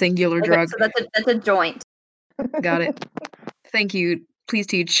 a singular Okay, drug. so that's a joint. Got it. Thank you. Please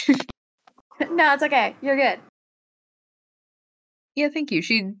teach. No, it's okay. You're good. Yeah, thank you.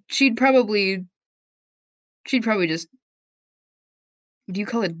 She'd probably just... Do you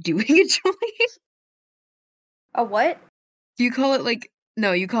call it doing a joint? A what? Do you call it like...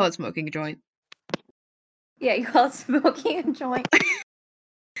 No, you call it smoking a joint. Yeah, you call it smoking a joint.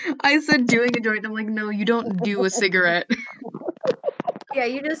 I said doing a joint, and I'm like, no, you don't do a cigarette. Yeah,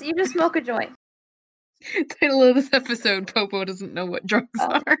 you just smoke a joint. Title of this episode, Popo doesn't know what drugs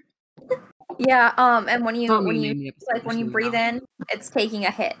are. Yeah, and when you name the episode, when you just so breathe in, it's taking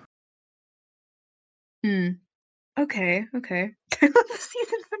a hit. Okay. I love the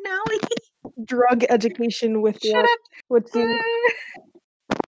season finale. Drug education with Shut up. with you.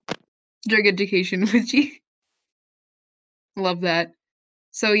 Drug education with you. Love that.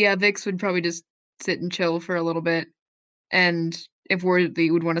 So yeah, Vix would probably just sit and chill for a little bit, and if Worthy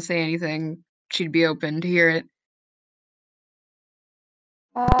would want to say anything, she'd be open to hear it.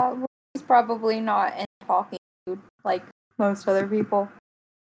 He's probably not in talking mood like most other people.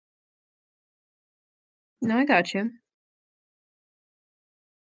 No, I got you.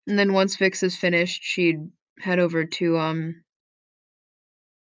 And then once Vix is finished, she'd head over to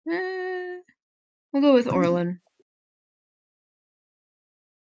We'll go with Orlin.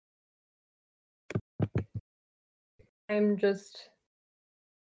 I'm just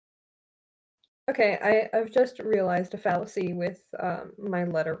okay. I've just realized a fallacy with my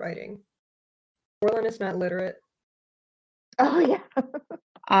letter writing. Orlin is not literate. Oh yeah.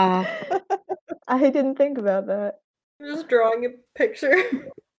 I didn't think about that. I'm just drawing a picture.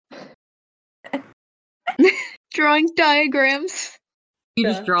 Drawing diagrams. You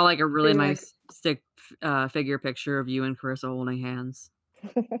Yeah, just draw like a really being like- nice stick figure picture of you and Carissa holding hands.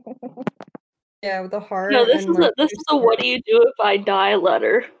 Yeah, with a heart. No, this and is like this is a what do you do if I die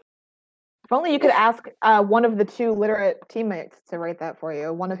letter. If only you could ask one of the two literate teammates to write that for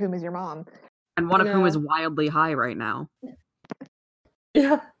you, one of whom is your mom. And one of whom is No. wildly high right now.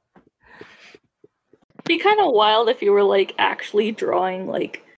 Yeah. It'd be kind of wild if you were like actually drawing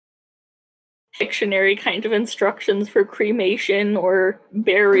like dictionary kind of instructions for cremation or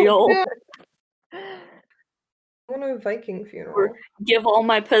burial. I want a Viking funeral. Or give all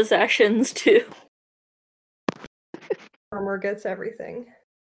my possessions to. Armor gets everything.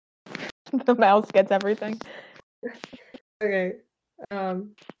 The mouse gets everything. Okay.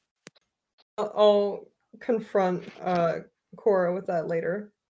 I'll confront Cora with that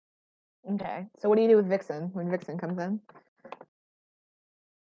later. Okay. So what do you do with Vixen when Vixen comes in?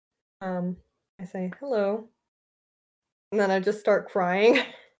 I say hello, and then I just start crying.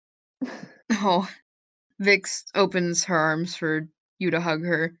 Oh, Vix opens her arms for you to hug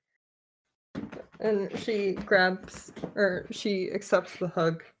her. And she accepts the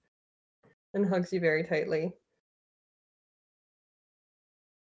hug and hugs you very tightly.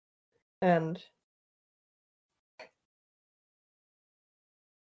 And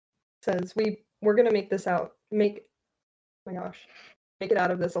says, we're gonna make this out. Make it out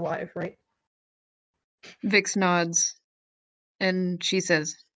of this alive, right? Vix nods, and she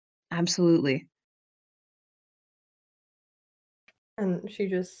says, absolutely. And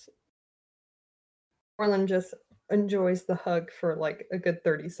Orlin just enjoys the hug for like a good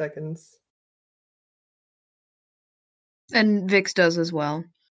 30 seconds. And Vix does as well.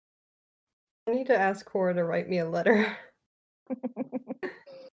 I need to ask Cora to write me a letter.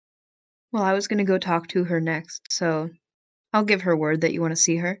 Well, I was going to go talk to her next, so I'll give her word that you want to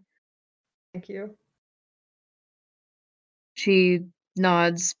see her. Thank you. She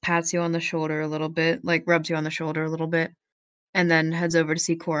nods, pats you on the shoulder a little bit, like rubs you on the shoulder a little bit, and then heads over to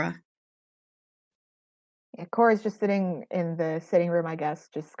see Cora. Yeah, Cora's just sitting in the sitting room, I guess,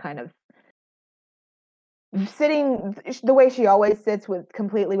 just kind of sitting the way she always sits,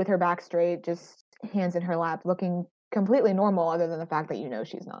 completely with her back straight, just hands in her lap, looking completely normal, other than the fact that you know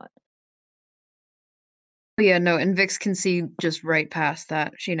she's not. Yeah, no, and Vix can see just right past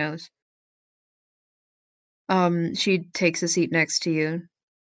that. She knows. She takes a seat next to you.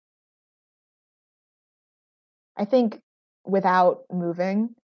 I think without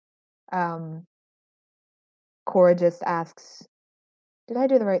moving, Cora just asks, "Did I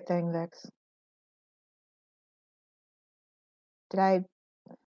do the right thing, Vix? Did I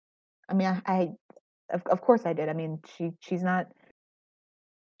mean, of course I did. I mean, she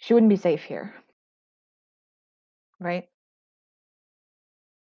wouldn't be safe here, right?"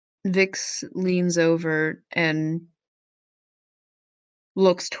 Vix leans over and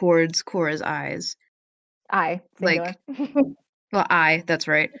looks towards Cora's eyes. I singular. Well, that's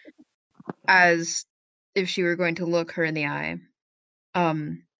right. As if she were going to look her in the eye.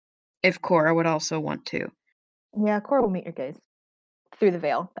 If Cora would also want to. Yeah, Cora will meet your gaze. Through the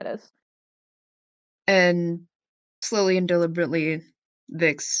veil, that is. And slowly and deliberately,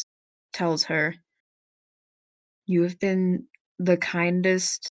 Vix tells her, "You have been the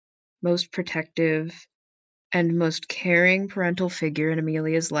kindest, most protective, and most caring parental figure in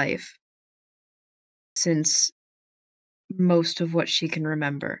Amelia's life since most of what she can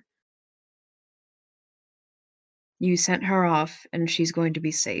remember. You sent her off, and she's going to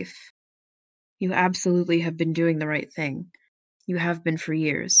be safe. You absolutely have been doing the right thing. You have been for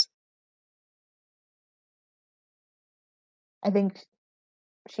years." I think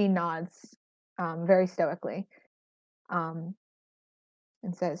she nods very stoically and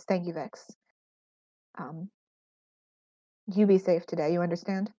says, "Thank you, Vix. You be safe today, you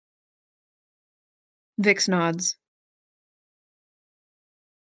understand?" Vix nods.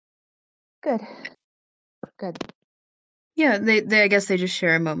 Good. Yeah, they I guess they just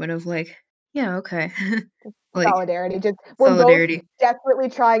share a moment of like, yeah, okay. Like, solidarity. We're solidarity. both desperately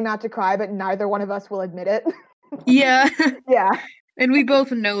trying not to cry, but neither one of us will admit it. Yeah. Yeah. And we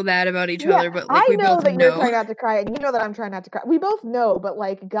both know that about each Yeah, other, but like I we know both that you're know. trying not to cry, and you know that I'm trying not to cry. We both know, but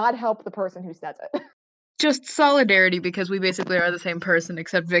like, God help the person who says it. just solidarity because we basically are the same person,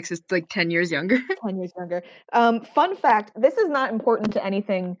 except Vix is like 10 years younger. 10 years younger. Fun fact, this is not important to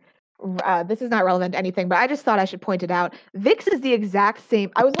anything. This is not relevant to anything, but I just thought I should point it out. Vix is the exact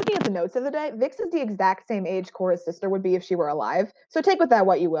same. I was looking at the notes of the day. Vix is the exact same age Cora's sister would be if she were alive. So take with that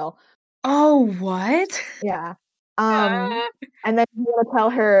what you will. Oh, what? Yeah. And then you want to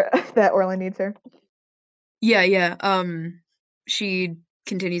tell her that Orlin needs her. Yeah. She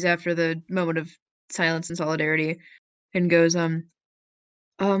continues after the moment of silence and solidarity and goes, Orlin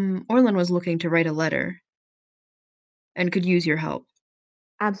was looking to write a letter and could use your help.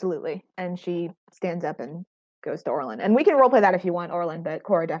 Absolutely. And she stands up and goes to Orlin. And we can roleplay that if you want, Orlin, but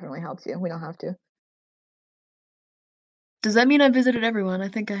Cora definitely helps you. We don't have to. Does that mean I visited everyone? I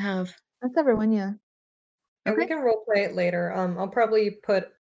think I have. That's everyone, yeah. And we can roleplay it later. I'll probably put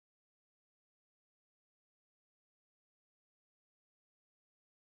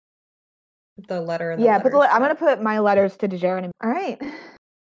the letter in the Yeah, I'm letters gonna put my letters to Dejarin. All right.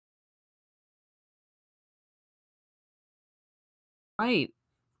 Right.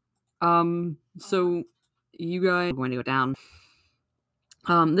 So you guys are going to go down.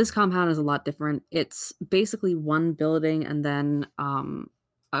 This compound is a lot different. It's basically one building and then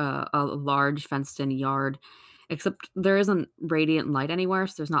a large fenced-in yard, except there isn't radiant light anywhere,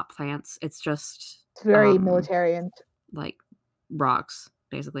 so there's not plants. It's just very military and like rocks,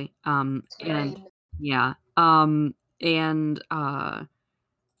 basically. And yeah.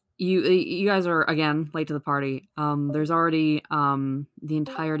 You guys are again late to the party. There's already the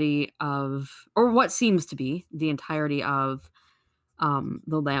entirety of, or what seems to be the entirety of,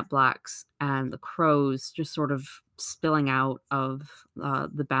 the Lampblacks and the Crows just sort of spilling out of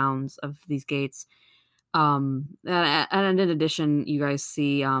the bounds of these gates. And in addition, you guys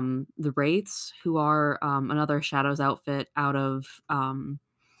see the Wraiths, who are another Shadows outfit out of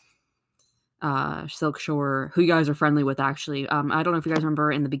Silk Shore, who you guys are friendly with, actually. I don't know if you guys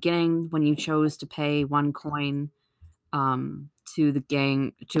remember in the beginning when you chose to pay 1 coin to the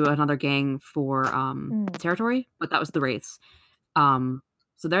gang, to another gang for territory, but that was the Wraiths. So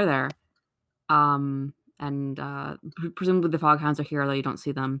they're there. And presumably the Foghounds are here, although you don't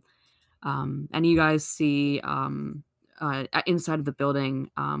see them. And you guys see inside of the building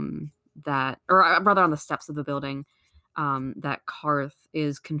that, or rather on the steps of the building, that Karth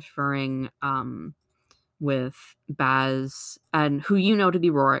is conferring with Baz, and who you know to be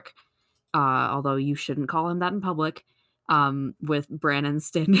Rorik, although you shouldn't call him that in public, with Brannon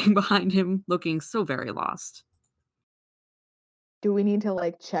standing behind him looking so very lost. Do we need to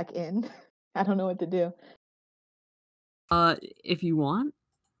like check in? I don't know what to do. If you want.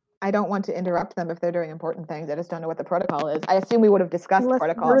 I don't want to interrupt them if they're doing important things. I just don't know what the protocol is. I assume we would have discussed Unless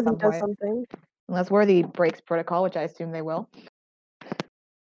protocol at some Worthy does point. something. Unless Worthy breaks protocol, which I assume they will.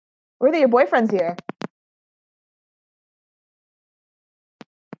 Worthy, your boyfriend's here.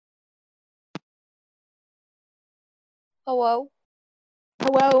 Hello?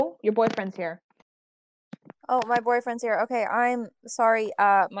 Hello, your boyfriend's here. Oh, my boyfriend's here. Okay, I'm sorry.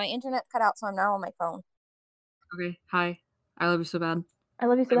 My internet cut out, so I'm now on my phone. Okay, hi. I love you so bad. I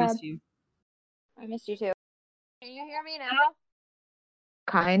love you so bad. Missed you. I missed you too. Can you hear me now?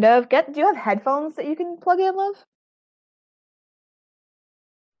 Kind of. Do you have headphones that you can plug in, love?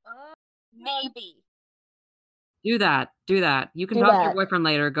 Maybe. Do that. You can talk to your boyfriend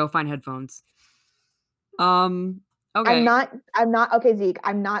later. Go find headphones. Okay. I'm not okay, Zeke.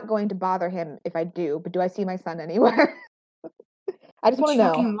 I'm not going to bother him if I do, but do I see my son anywhere? I just want to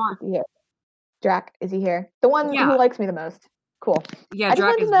know. Is he here? Drac, is he here? The one who likes me the most. Cool. Yeah,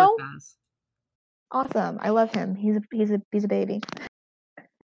 Drac is with Baz. Awesome. I love him. He's a baby.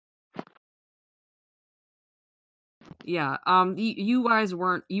 Yeah. You guys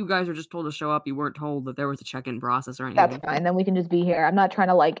were just told to show up. You weren't told that there was a check-in process or anything. That's fine. Then we can just be here. I'm not trying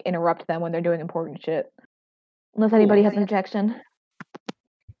to like interrupt them when they're doing important shit. Unless anybody has an objection.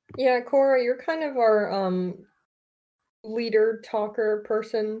 Yeah, Cora, you're kind of our leader, talker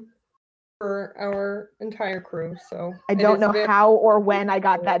person for our entire crew. So I don't know how or when I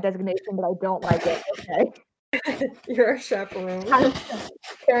got that designation, but I don't like it. Okay. You're a chaperone.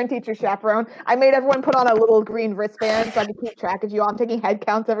 Parent teacher chaperone. I made everyone put on a little green wristband so I can keep track of you. I'm taking head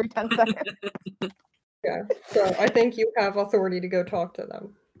counts every 10 seconds. Yeah. So I think you have authority to go talk to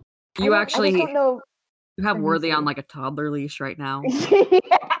them. You actually I don't know. You have Worthy on like a toddler leash right now. Yeah,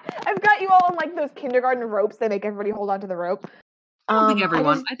 I've got you all on like those kindergarten ropes. They make everybody hold onto the rope. I don't think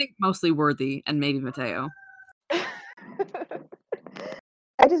everyone. I think mostly Worthy and maybe Mateo. I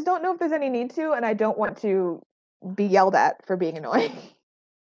just don't know if there's any need to, and I don't want to be yelled at for being annoying.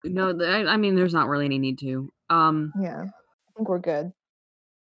 No, I mean, there's not really any need to. Yeah, I think we're good.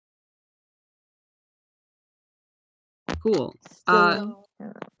 Cool. Still,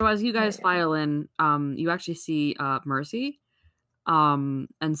 So as you guys file in, you actually see Mercy, and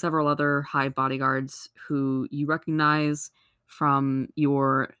several other Hive bodyguards who you recognize from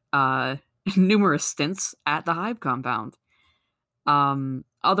your numerous stints at the Hive compound.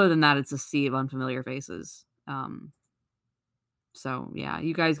 Other than that, it's a sea of unfamiliar faces. So yeah,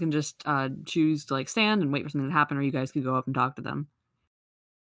 you guys can just choose to like stand and wait for something to happen, or you guys could go up and talk to them.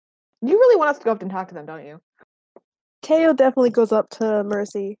 you really want us to go up and talk to them, don't you? Teo definitely goes up to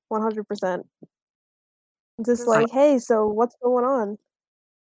Mercy, 100%. Just like, hey, so what's going on?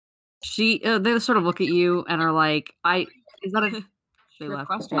 They sort of look at you and are like, is that a they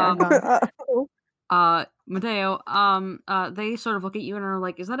left. Mateo, they sort of look at you and are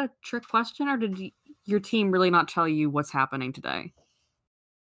like, is that a trick question, or did your team really not tell you what's happening today?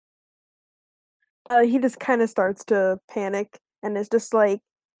 He just kind of starts to panic and is just like,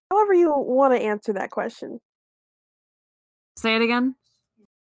 however you want to answer that question. Say it again?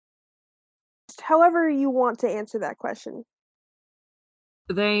 Just however you want to answer that question.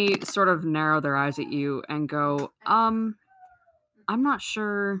 They sort of narrow their eyes at you and go, I'm not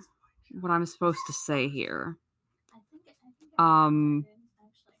sure what I'm supposed to say here. I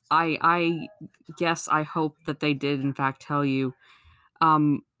guess I hope that they did in fact tell you.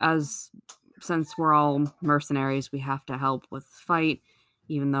 Since we're all mercenaries, we have to help with the fight,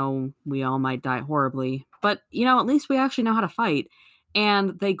 even though we all might die horribly. But, at least we actually know how to fight.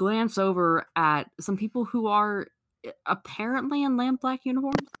 And they glance over at some people who are apparently in lampblack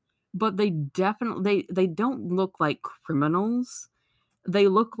uniforms, but they definitely they don't look like criminals. They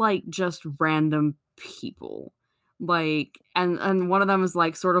look like just random people. Like, and one of them is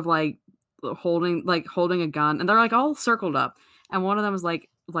like sort of like holding a gun, and they're like all circled up, and one of them is like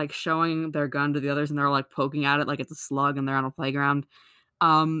showing their gun to the others, and they're like poking at it like it's a slug, and they're on a playground.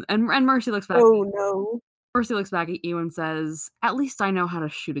 And Mercy looks back. Oh no. Mercy looks back at you and says, "At least I know how to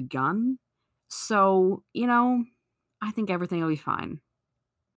shoot a gun, so I think everything will be fine."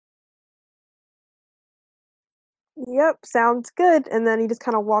 Yep, sounds good. And then he just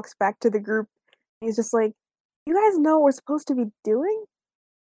kind of walks back to the group. He's just like, you guys know what we're supposed to be doing?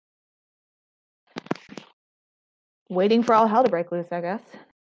 Waiting for all hell to break loose, I guess.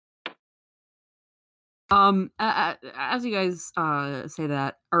 As you guys say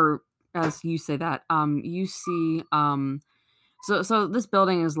that, or as you say that, you see, so this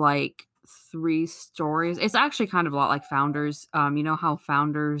building is like 3 stories. It's actually kind of a lot like Founders. You know how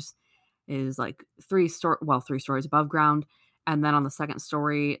Founders is like 3 stories above ground, and then on the second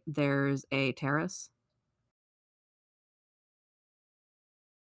story there's a terrace.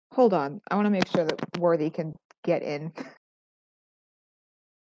 Hold on, I want to make sure that Worthy can get in.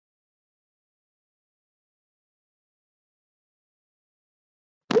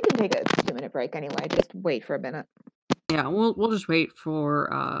 We can take a 2-minute break anyway. Just wait for a minute. Yeah, we'll just wait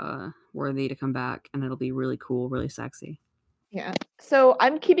for Worthy to come back, and it'll be really cool, really sexy. Yeah. So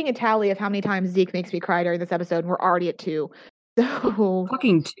I'm keeping a tally of how many times Zeke makes me cry during this episode, and we're already at 2. So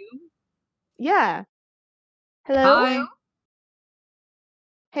fucking 2? Yeah. Hello? Hi.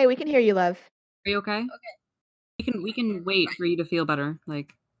 Hey, we can hear you, love. Are you okay? Okay. We can wait for you to feel better.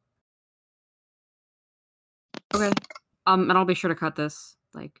 Like. Okay. And I'll be sure to cut this.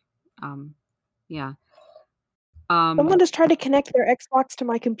 Like, yeah. Someone just tried to connect their Xbox to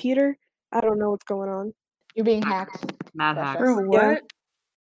my computer. I don't know what's going on. You're being hacked. Mad hack. Yeah.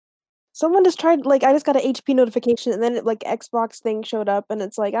 Someone just tried, like, I just got an HP notification, and then it, like, Xbox thing showed up, and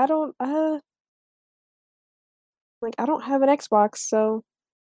it's like, I don't have an Xbox, so.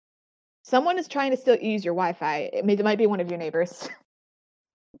 Someone is trying to still use your Wi-Fi. It might be one of your neighbors.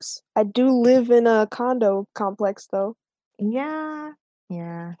 Oops. I do live in a condo complex, though. Yeah.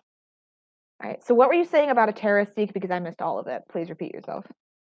 All right. So what were you saying about a terrorist, Zeke? Because I missed all of it. Please repeat yourself.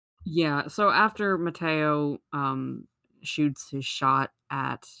 Yeah. So after Mateo shoots his shot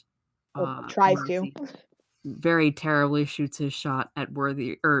at tries Mercy, to very terribly shoots his shot at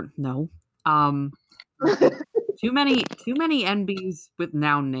Worthy, or no. Too many NBs with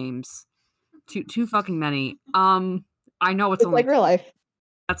noun names. Too fucking many. I know it's only like real life.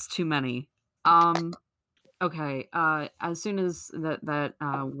 That's too many. Okay. As soon as that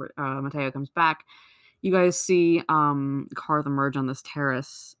Mateo comes back, you guys see Karth emerge on this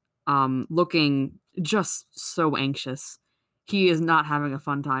terrace, looking just so anxious. He is not having a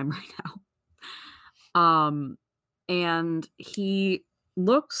fun time right now. And he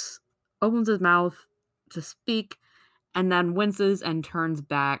opens his mouth to speak, and then winces and turns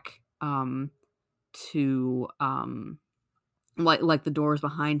back to like the doors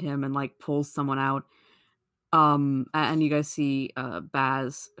behind him, and like pulls someone out. And you guys see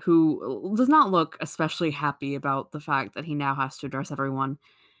Baz, who does not look especially happy about the fact that he now has to address everyone.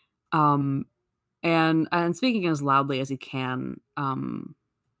 And speaking as loudly as he can.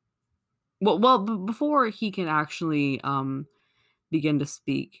 Before he can actually begin to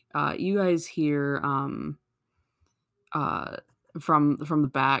speak, you guys hear from the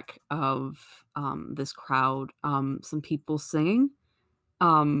back of this crowd some people singing.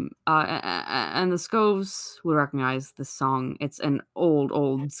 And the Scoves would recognize this song. It's an old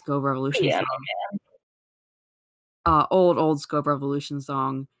Scove Revolution song. Old Scove Revolution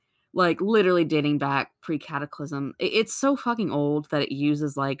song, like literally dating back pre-Cataclysm. It's so fucking old that it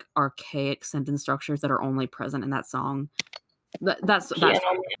uses like archaic sentence structures that are only present in that song. That's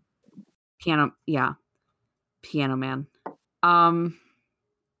Piano, yeah, Piano Man.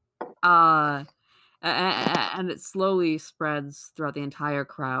 And it slowly spreads throughout the entire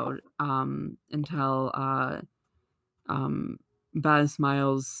crowd until Baz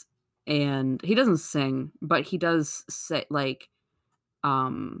smiles, and he doesn't sing, but he does say like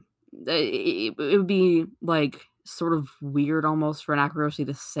it would be like sort of weird almost for an Akarosi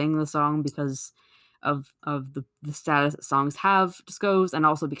to sing the song because of the status that songs have to Scoves, and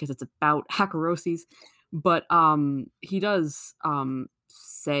also because it's about Akarosis. But he does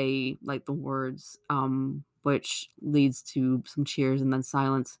say like the words, which leads to some cheers and then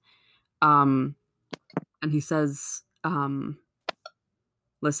silence. And he says,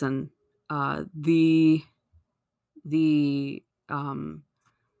 listen, the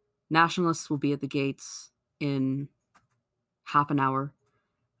nationalists will be at the gates in half an hour.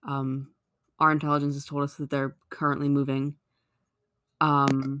 Our intelligence has told us that they're currently moving.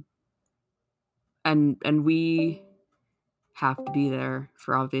 And we have to be there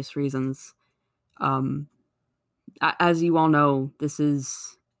for obvious reasons. As you all know, this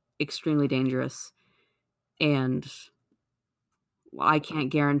is extremely dangerous, and I can't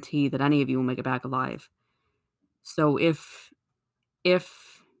guarantee that any of you will make it back alive. So if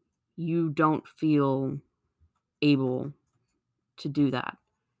you don't feel able to do that,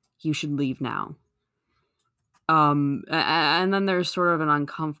 you should leave now. And then there's sort of an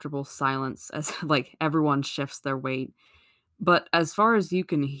uncomfortable silence as like everyone shifts their weight. But as far as you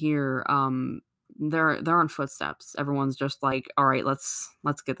can hear, there aren't footsteps. Everyone's just like, all right, let's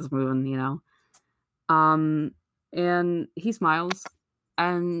get this moving, you know. And he smiles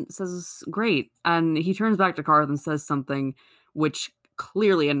and says, great. And he turns back to Karth and says something which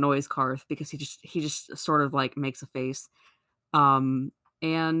clearly annoys Karth because he just sort of like makes a face. And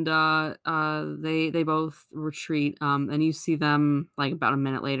they both retreat, and you see them like about a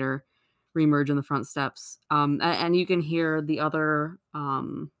minute later reemerge in the front steps, and you can hear the other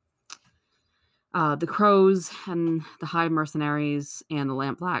the crows and the hive mercenaries and the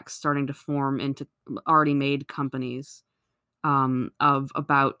lampblacks starting to form into already made companies of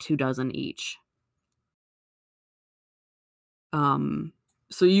about 24 each.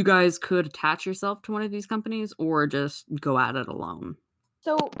 So you guys could attach yourself to one of these companies or just go at it alone.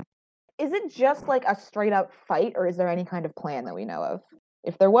 So, is it just like a straight up fight, or is there any kind of plan that we know of?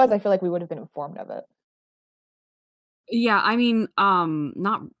 If there was, I feel like we would have been informed of it. Yeah, I mean,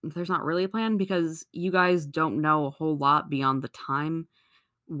 there's not really a plan because you guys don't know a whole lot beyond the time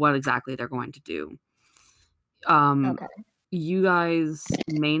what exactly they're going to do. Okay. You guys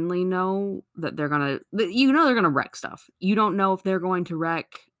mainly know that they're gonna wreck stuff. You don't know if they're going to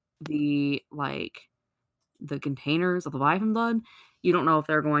wreck the containers of Leviathan blood. You don't know if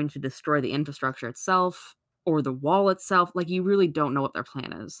they're going to destroy the infrastructure itself or the wall itself. Like, you really don't know what their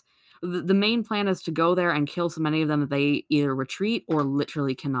plan is. The main plan is to go there and kill so many of them that they either retreat or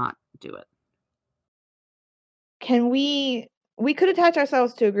literally cannot do it. Can we could attach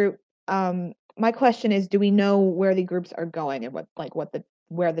ourselves to a group. My question is, do we know where the groups are going and where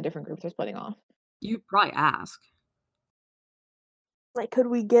the different groups are splitting off? You probably ask. Like, could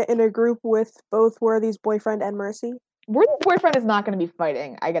we get in a group with both Worthy's boyfriend and Mercy? Worthy's boyfriend is not going to be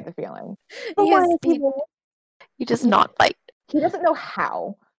fighting, I get the feeling. He does not fight. He doesn't know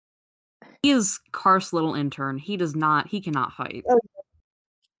how. He is Karth's little intern. He cannot fight. Oh.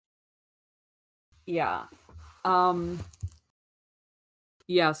 Yeah.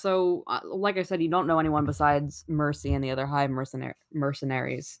 Yeah, so like I said, you don't know anyone besides Mercy and the other hive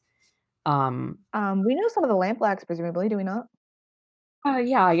mercenaries. We know some of the lampblacks, presumably, do we not?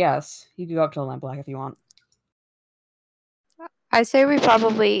 Yeah, I guess. You can go up to the lampblack if you want. I say we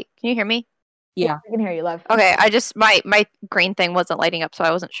probably... Can you hear me? Yeah. I can hear you, love. Okay, my green thing wasn't lighting up, so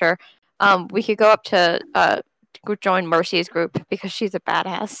I wasn't sure. We could go up to join Mercy's group because she's a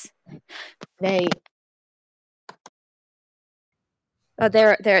badass. They...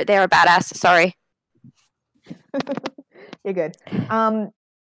 They're a badass, sorry. You're good.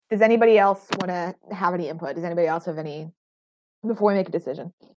 Does anybody else want to have any input? Does anybody else have any before we make a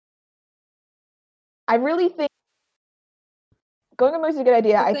decision? I really think going with Mercy is a good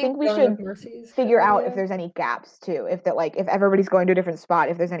idea. I think we should figure out if there's any gaps too. If everybody's going to a different spot,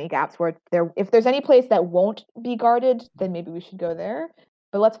 if there's any gaps where if there's any place that won't be guarded, then maybe we should go there.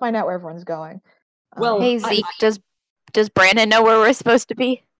 But let's find out where everyone's going. Well, Hey Zeke, does Brandon know where we're supposed to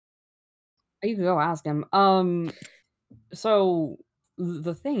be? You can go ask him. So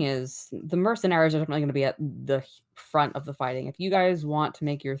the thing is, the mercenaries are definitely going to be at the front of the fighting. If you guys want to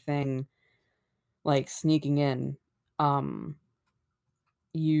make your thing, like sneaking in,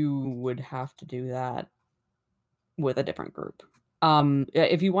 you would have to do that with a different group.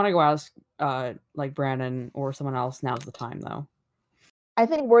 If you want to go ask, like Brandon or someone else, now's the time, though. I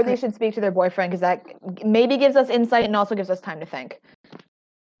think Worthy should speak to their boyfriend because that maybe gives us insight and also gives us time to think.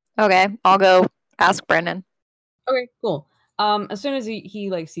 Okay, I'll go ask Brandon. Okay, cool. As soon as he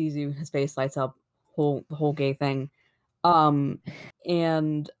like sees you, his face lights up, the whole gay thing. And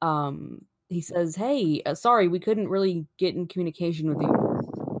he says, "Hey, sorry, we couldn't really get in communication with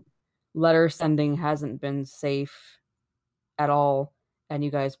you. Letter sending hasn't been safe at all, and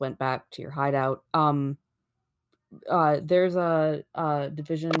you guys went back to your hideout. There's a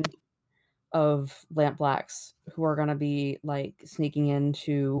division of Lamp Blacks who are gonna be like sneaking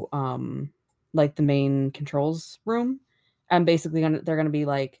into like the main controls room, and basically they're gonna be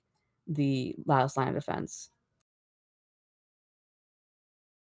like the last line of defense."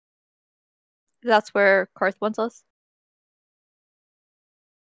 That's where Karth wants us?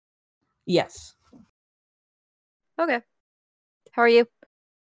 Yes. Okay. How are you?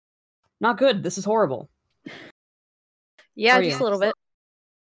 Not good. This is horrible. Yeah, just a little bit.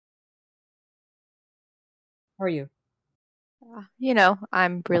 How are you? You know,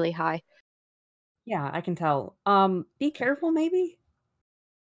 I'm really high. Yeah, I can tell. Be careful, maybe?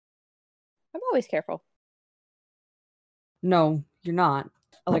 I'm always careful. No, you're not.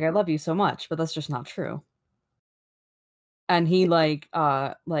 Like, I love you so much, but that's just not true. And he like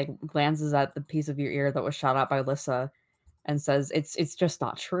glances at the piece of your ear that was shot out by Lissa and says, it's just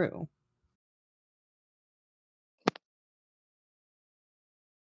not true.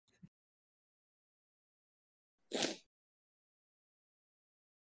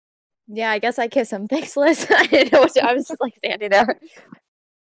 Yeah, I guess I kiss him. Thanks, Liz. I didn't know what to, I was just like standing there.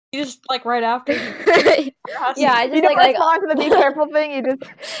 You just like right after. Yeah, I just you don't respond to the be careful thing. You just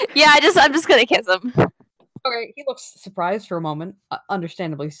yeah, I'm just gonna kiss him. Okay, he looks surprised for a moment,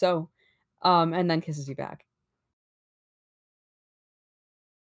 understandably so, and then kisses you back.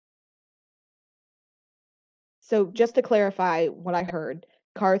 So just to clarify what I heard,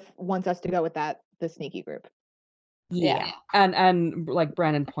 Karth wants us to go with the sneaky group. Yeah. And like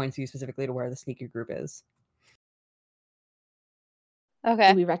Brandon points you specifically to where the sneaky group is.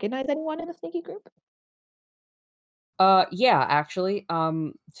 Okay. Do we recognize anyone in the sneaky group? Yeah, actually.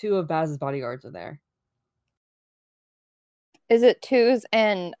 2 of Baz's bodyguards are there. Is it Twos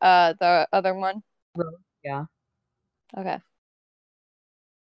and the other one? Yeah. Okay.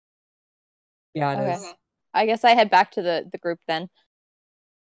 Yeah, it is. I guess I head back to the group then.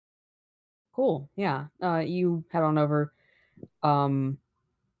 Cool. Yeah. You head on over.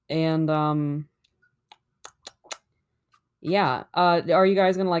 Yeah. Are you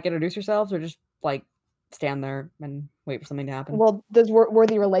guys gonna like introduce yourselves or just like stand there and wait for something to happen? Well, does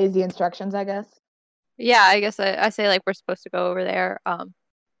Worthy relays the instructions, I guess? Yeah, I guess I say like we're supposed to go over there.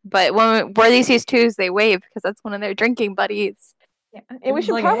 But when Worthy sees Twos, they wave because that's one of their drinking buddies. Yeah, and we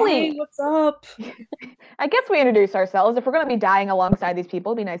should probably. Hey, what's up? I guess we introduce ourselves. If we're going to be dying alongside these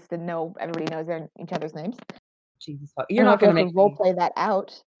people, it'd be nice to know everybody knows each other's names. Jesus, you're not going to make role play that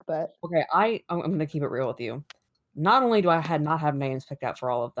out, but okay. I'm going to keep it real with you. Not only do I not have names picked out for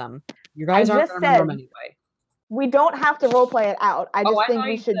all of them, you guys aren't going to remember them anyway. We don't have to role play it out. I just think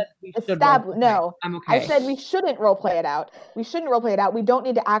we should establish. No, I'm okay. I said we shouldn't role play it out. We shouldn't role play it out. We don't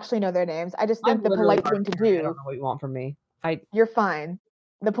need to actually know their names. I just think the polite thing to do. I don't know what you want from me. You're fine.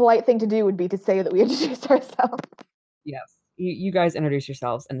 The polite thing to do would be to say that we introduced ourselves. Yes, you guys introduce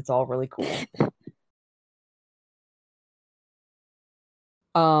yourselves, and it's all really cool.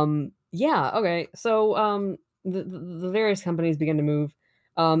 Yeah. Okay. So the various companies begin to move.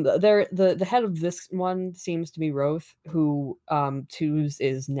 The head of this one seems to be Roth, who Twos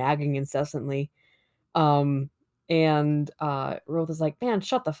is nagging incessantly. And Roth is like, "Man,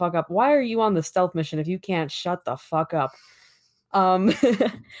 shut the fuck up. Why are you on the stealth mission if you can't shut the fuck up?"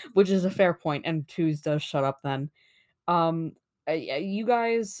 Which is a fair point, and Twos does shut up then. You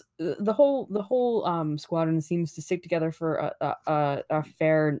guys, the whole squadron seems to stick together for a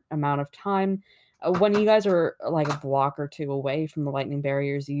fair amount of time. When you guys are like a block or two away from the lightning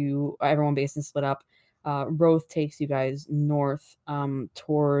barriers, everyone basically split up. Roth takes you guys north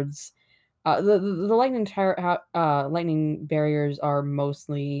towards the lightning barriers are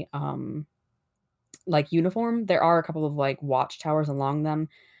mostly like uniform. There are a couple of like watchtowers along them,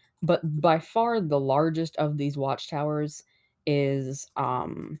 but by far the largest of these watchtowers is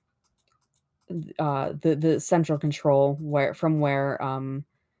the central control where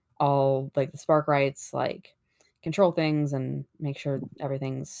all like the Sparkrights like control things and make sure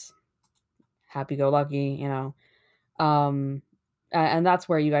everything's happy-go-lucky, and that's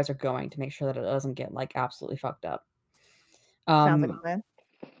where you guys are going to make sure that it doesn't get like absolutely fucked up. Sounds like a plan.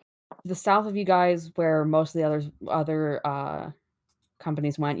 The south of you guys, where most of the other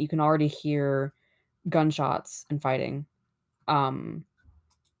companies went, you can already hear gunshots and fighting.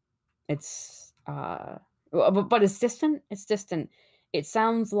 It's but it's distant. It's distant. It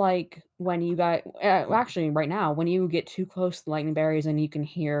sounds like when you guys actually right now, when you get too close to the lightning barriers and you can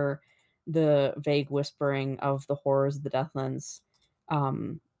hear the vague whispering of the horrors of the Deathlands,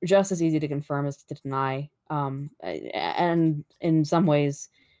 just as easy to confirm as to deny. And in some ways,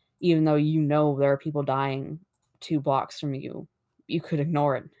 even though there are people dying 2 blocks from you, you could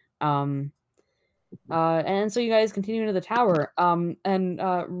ignore it. And so you guys continue into the tower. And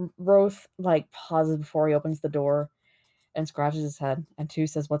Roth like pauses before he opens the door and scratches his head. And 2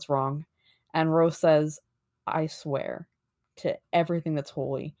 says, "What's wrong?" And Roth says, "I swear to everything that's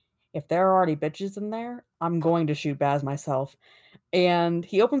holy, if there are already bitches in there, I'm going to shoot Baz myself." And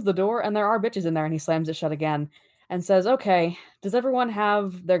he opens the door and there are bitches in there, and he slams it shut again and says, "Okay, does everyone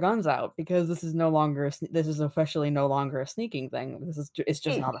have their guns out? Because this is officially no longer a sneaking thing. It's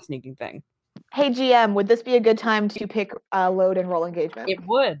just not a sneaking thing." Hey GM, would this be a good time to pick load and roll engagement? It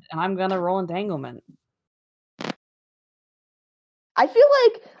would, and I'm gonna roll entanglement. I feel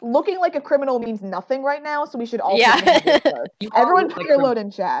like looking like a criminal means nothing right now, so we should all everyone put your load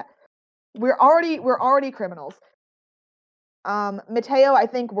in chat. We're already criminals. Mateo, I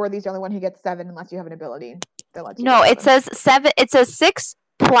think Worthy's the only one who gets 7 unless you have an ability that lets you No, get it says 7. It says 6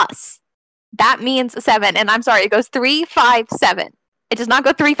 plus. That means 7, and I'm sorry, it goes 3, 5, 7. It does not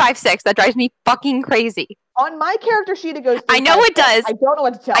go 3, 5, 6. That drives me fucking crazy. On my character sheet, it goes 3, I know 5, it does. I don't know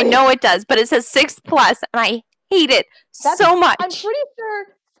what to tell you. I know it does, but it says 6 plus, and I hate it so much. I'm pretty sure.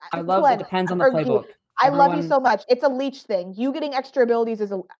 I love it. Depends on the playbook. I love you so much. It's a leech thing. You getting extra abilities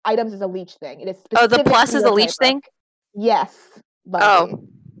items is a leech thing. It is. Oh, the plus to is your a leech playbook. thing? Yes. Oh,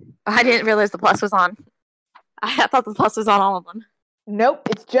 I didn't realize the plus was on. I thought the plus was on all of them. Nope,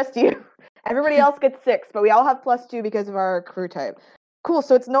 it's just you. Everybody else gets 6, but we all have +2 because of our crew type. Cool,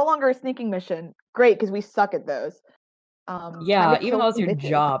 so it's no longer a sneaking mission. Great, because we suck at those. Yeah, even though it's your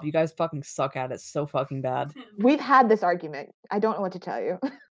job, you guys fucking suck at it so fucking bad. We've had this argument. I don't know what to tell you.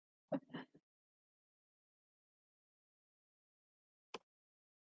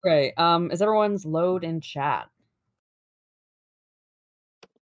 Great. Is everyone's load in chat?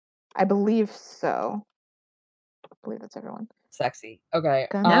 I believe so. I believe that's everyone. Sexy. Okay.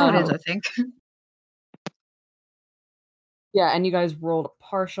 Now it is, I think. Yeah, and you guys rolled a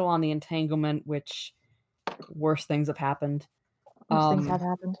partial on the entanglement, which worse things have happened. Worse things have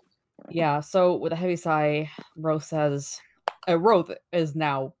happened. Yeah, so with a heavy sigh, Roth says, Roth is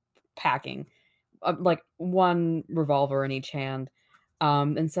now packing like one revolver in each hand,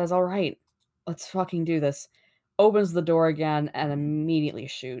 and says, "All right, let's fucking do this." Opens the door again and immediately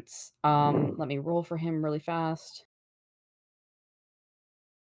shoots. Let me roll for him really fast.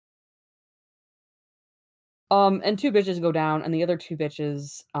 And 2 bitches go down, and the other 2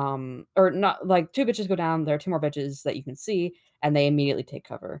 bitches, or not, like 2 bitches go down. There are 2 more bitches that you can see, and they immediately take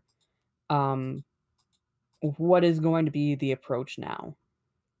cover. What is going to be the approach now?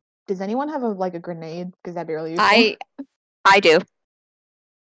 Does anyone have a grenade? Because that'd be really useful. I do.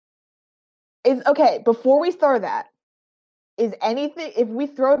 Okay, before we throw that, if we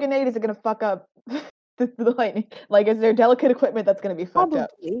throw a grenade, is it gonna fuck up the lightning? Like, is there delicate equipment that's gonna be fucked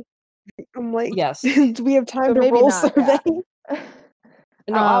up? I'm like, yes. Do we have time to maybe roll not, survey?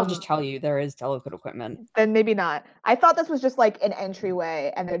 No, I'll just tell you there is delicate equipment. Then maybe not. I thought this was just like an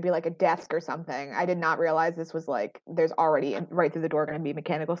entryway and there'd be like a desk or something. I did not realize this was like there's already right through the door going to be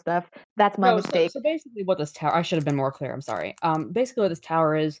mechanical stuff. That's my mistake. So basically, what this tower, I should have been more clear. I'm sorry. Basically, what this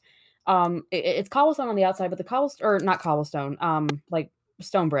tower is, it's cobblestone on the outside, but the cobblestone, or not cobblestone, like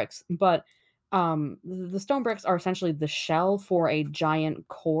stone bricks. But the stone bricks are essentially the shell for a giant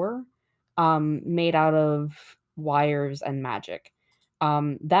core, made out of wires and magic.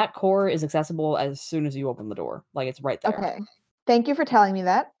 That core is accessible as soon as you open the door. Like, it's right there. Okay. Thank you for telling me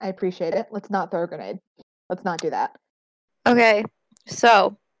that. I appreciate it. Let's not throw a grenade. Let's not do that. Okay,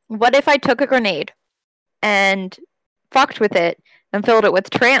 so what if I took a grenade, and fucked with it and filled it with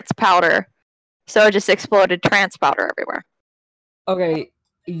trance powder. So it just exploded trance powder everywhere. Okay.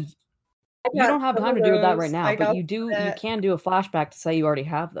 You don't have some time of to do that right those. now, I but got you that. can do a flashback to say you already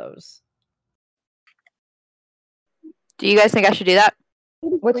have those. Do you guys think I should do that?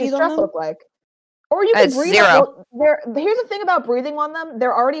 What's your Breathe on stress them? look like? Or you can It's breathe 0. on here's the thing about breathing on them,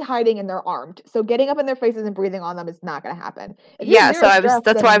 they're already hiding and they're armed. So getting up in their faces and breathing on them is not gonna happen. If you have Yeah, so zero stress,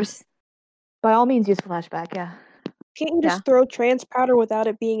 that's why I then was. by all means use flashback, yeah. Can't you just throw trance powder without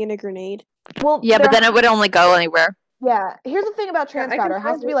it being in a grenade? Well, Yeah, but then it would only go anywhere. Yeah, here's the thing about trance I can powder. It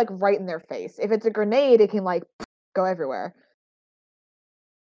has find to be it. like right in their face. If it's a grenade, it can like go everywhere.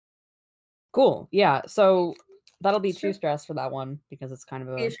 Cool. Yeah. So that'll be 2 stress for that one because it's kind of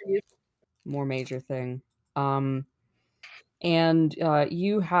a more major thing. And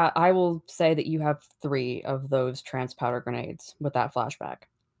I will say that you have 3 of those trance powder grenades with that flashback.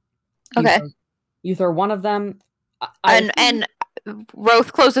 Okay. You throw one of them, and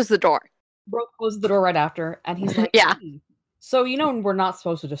Roth closes the door. Roth closes the door right after, and he's like, Yeah. So we're not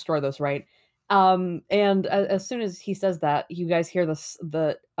supposed to destroy those, right? And as soon as he says that, you guys hear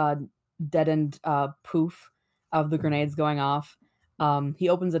the deadened poof of the grenades going off. He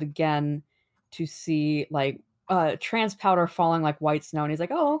opens it again to see like trance powder falling like white snow, and he's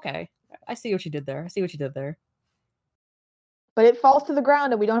like, "Oh, okay, I see what you did there. I see what you did there." But it falls to the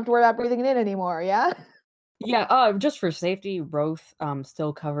ground, and we don't have to worry about breathing it in anymore. Yeah. Yeah. Just for safety, Roth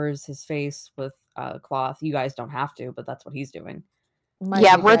still covers his face with cloth. You guys don't have to, but that's what he's doing.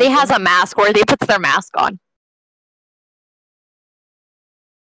 Yeah, Worthy has a mask. Worthy puts their mask on.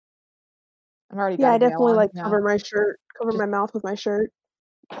 I'm already. Yeah, I definitely like now. cover my shirt, cover my mouth with my shirt.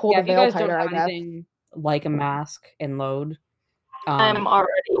 Pull Yeah, the if you veil guys tighter, don't I have guess. anything like a mask and load, I'm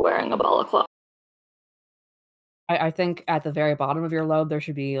already wearing a balaclava. I think at the very bottom of your load there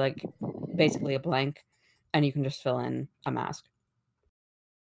should be like basically a blank, and you can just fill in a mask.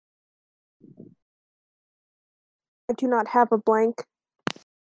 I do not have a blank.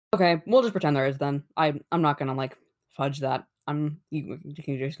 Okay, we'll just pretend there is then. I'm not gonna like fudge that. You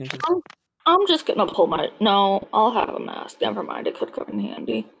can just I'm just gonna pull my. No, I'll have a mask. Never mind. It could come in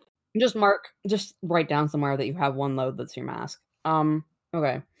handy. just write down somewhere that you have one load that's your mask.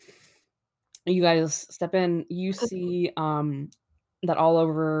 Okay. You guys step in. You see that all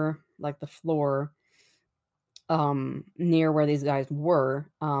over like the floor near where these guys were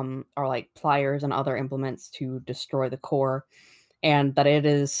are like pliers and other implements to destroy the core, and that it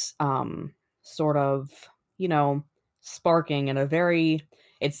is sort of sparking in a very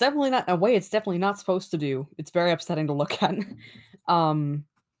it's definitely not supposed to do. It's very upsetting to look at.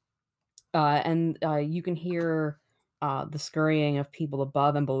 And you can hear the scurrying of people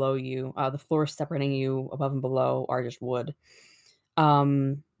above and below you. The floors separating you above and below are just wood.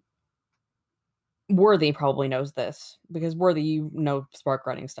 Worthy probably knows this because Worthy, you know spark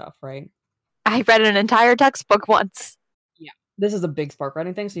writing stuff, right? I read an entire textbook once. Yeah, this is a big spark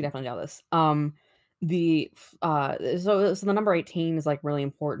writing thing, so you definitely know this. So the number 18 is like really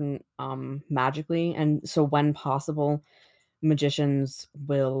important magically, and so when possible, magicians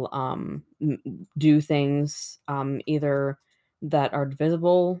will do things either that are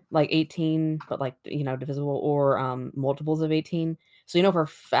divisible, like 18, but like divisible, or multiples of 18. So for a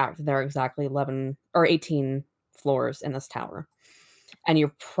fact there are exactly 11 or 18 floors in this tower, and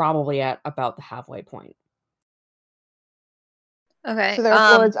you're probably at about the halfway point. Okay. So there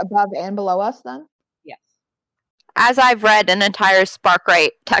are floors above and below us then? Yes. As I've read an entire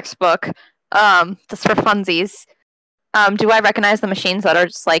Sparkwright textbook, just for funsies, do I recognize the machines that are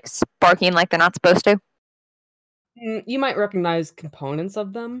just like sparking like they're not supposed to? You might recognize components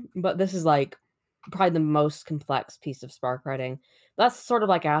of them, but this is like probably the most complex piece of spark writing. That's sort of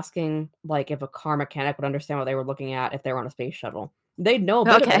like asking like if a car mechanic would understand what they were looking at if they were on a space shuttle. They'd know a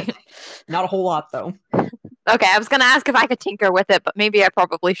bit of it. Not a whole lot though. Okay, I was gonna ask if I could tinker with it, but maybe I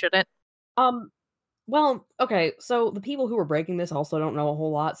probably shouldn't. Well, okay, so the people who were breaking this also don't know a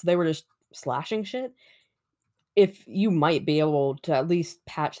whole lot, so they were just slashing shit. If you might be able to at least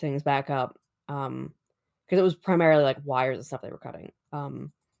patch things back up, because it was primarily like wires and stuff they were cutting.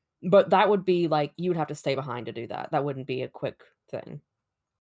 But that would be like you would have to stay behind to do that. That wouldn't be a quick thing.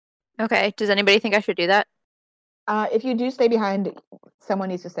 Okay, does anybody think I should do that? If you do stay behind, someone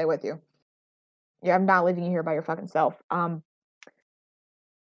needs to stay with you. Yeah, I'm not leaving you here by your fucking self.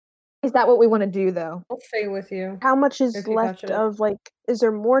 Is that what we want to do though? I'll stay with you. How much is if you left patch it. of like? Is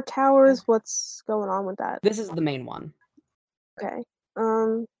there more towers? What's going on with that? This is the main one. Okay.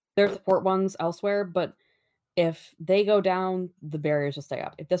 There's support ones elsewhere, but if they go down, the barriers will stay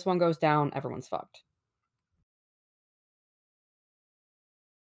up. If this one goes down, everyone's fucked.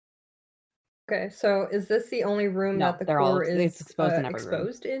 Okay, so is this the only room No, that the they're all core it's is exposed in every room.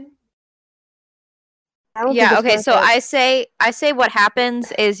 exposed in? I don't think Yeah, it's okay, worth so it. I say what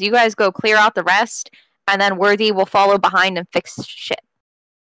happens is you guys go clear out the rest, and then Worthy will follow behind and fix shit.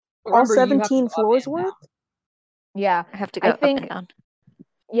 All Remember, you have to 17 go up floors and worth? down. Yeah. I have to I go up think- and down.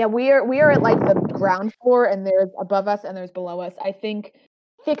 Yeah, we are at like the ground floor, and there's above us and there's below us. I think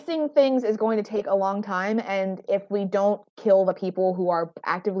fixing things is going to take a long time, and if we don't kill the people who are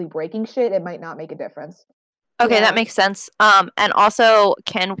actively breaking shit, it might not make a difference. Okay, Yeah. that makes sense. And also,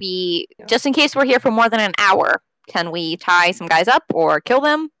 can we, just in case we're here for more than an hour, can we tie some guys up or kill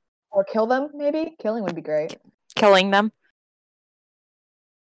them? Or kill them, maybe? Killing would be great. Killing them.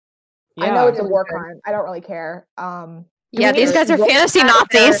 I know it's a Yeah. war crime. I don't really care. Do we Yeah, need these to guys are roll for fantasy that if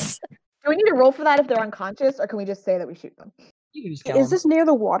they're- Nazis. Do we need to roll for that if they're unconscious, or can we just say that we shoot them? You can just kill Is them. this near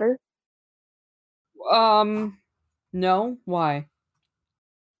the water? No. Why?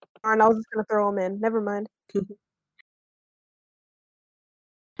 Darn, I was just gonna throw them in. Never mind. I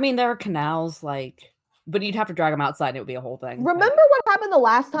mean, there are canals, like, but you'd have to drag them outside, and it would be a whole thing. like- Remember what happened the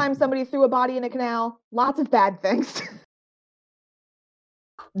last time somebody threw a body in a canal? Lots of bad things.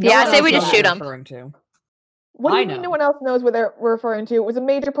 Yeah, I one say else we knows just what shoot you're 'em. referring to. What do I you mean know. no one else knows what they're referring to? It was a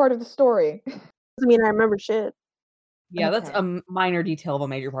major part of the story. I mean, I remember shit. Yeah, that's Okay. a minor detail of a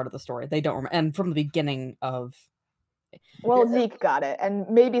major part of the story. They don't remember, and from the beginning of. Well, Zeke got it, and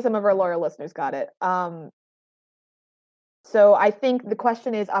maybe some of our loyal listeners got it. So I think the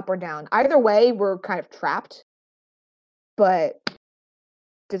question is up or down. Either way, we're kind of trapped. But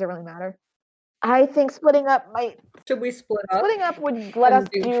does it really matter? I think splitting up might. Should we split up? Splitting up would let and us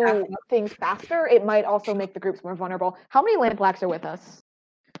do do half up? things faster. It might also make the groups more vulnerable. How many Lamplacks are with us?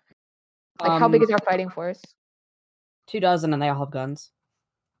 Like, how big is our fighting force? 24, and they all have guns.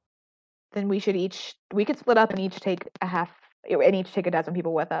 Then we could split up and each take a dozen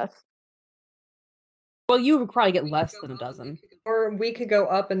people with us. Well, you would probably get less than a dozen. Or we could go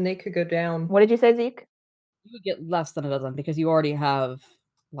up and they could go down. What did you say, Zeke? You would get less than a dozen because you already have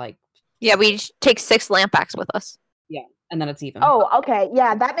like. Yeah, we take 6 lampbacks with us. Yeah, and then it's even. Oh, okay.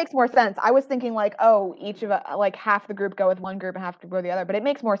 Yeah, that makes more sense. I was thinking like, oh, each of like half the group go with one group and half the group go with the other. But it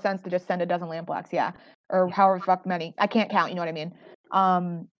makes more sense to just send a dozen Lamplacks, yeah, or however fuck many. I can't count. You know what I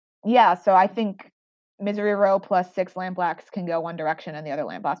mean? Yeah. So I think Misery Row plus 6 Lamplacks can go one direction, and the other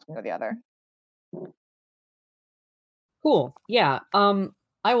Lamplacks can go the other. Cool. Yeah.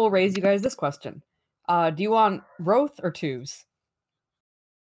 I will raise you guys this question. Do you want Roth or Twos?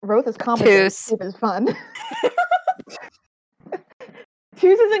 Roth is competent. Twos. Twos is fun.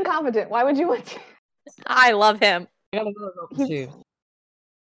 Twos is incompetent. Why would you want to? I love him. I gotta go with He's- Twos.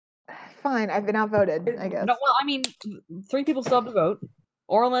 Fine, I've been outvoted, I guess. No, well, I mean, 3 people still have to vote.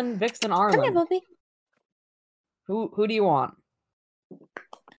 Orlin, Vix, and Arlen. Bobby. Who do you want?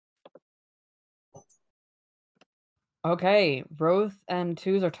 Okay, Roth and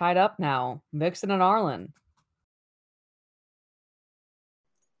Twos are tied up now. Vixen and Arlen.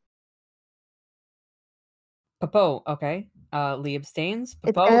 Popo, okay. Lee abstains.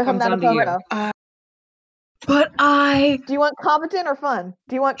 It's Popo gonna come comes down down to to you. Popo. But I Do you want competent or fun?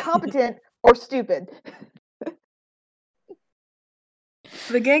 Do you want competent or stupid?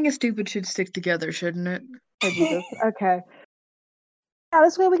 the gang of stupid should stick together, shouldn't it? Oh, Jesus. Okay. Yeah,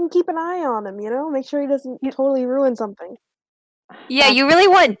 this way we can keep an eye on him, you know? Make sure he doesn't totally ruin something. Yeah, you really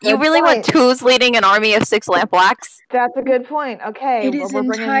want Good want point. Twos leading an army of 6 lampblacks? That's a good point. Okay. It is we're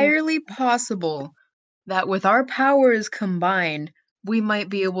bringing- entirely possible that with our powers combined, we might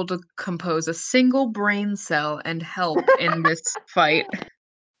be able to compose a single brain cell and help in this fight.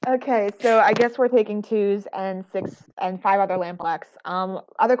 Okay, so I guess we're taking 2s and 6 and 5 other Lamplacks.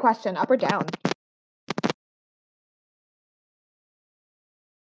 Other question, up or down?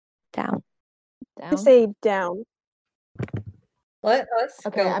 Down. I Down. say down. Let us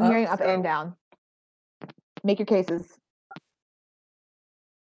Okay, go I'm hearing up so- and down. Make your cases.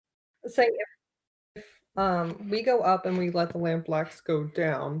 Say if we go up and we let the Lamplacks go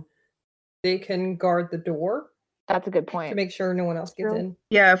down, they can guard the door That's a good to point. make sure no one else gets True. in.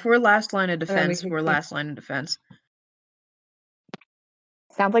 Yeah, if we're last line of then we defense, can we're keep- last line of defense.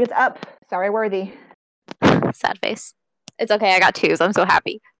 Sounds like it's up. Sorry, Worthy. Sad face. It's okay, I got 2s. I'm so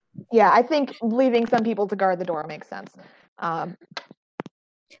happy. Yeah, I think leaving some people to guard the door makes sense.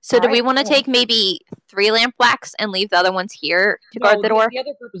 So do we Alright, want to cool. take maybe 3 lampblacks and leave the other ones here to guard No, the door? The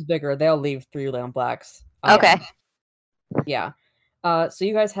other group is bigger. They'll leave 3 Lamplacks. Okay. Yeah. So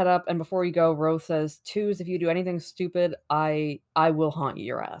you guys head up, and before you go, Rose says, Twos, if you do anything stupid, I will haunt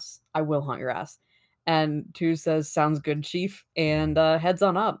your ass. I will haunt your ass. And Twos says, sounds good, Chief, and heads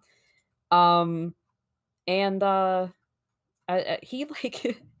on up. And he like.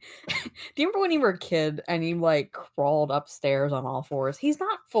 Do you remember when you were a kid and you like crawled upstairs on all fours? He's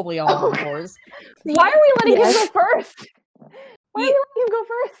not fully on all fours. Why are we letting Yes. him go first? Why are we letting him go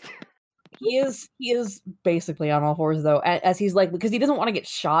first? He is basically on all fours though, as he's like, because he doesn't want to get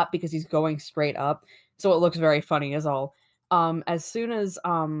shot because he's going straight up, so it looks very funny as all. As soon as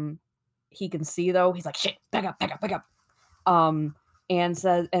he can see though, he's like, shit, back up. And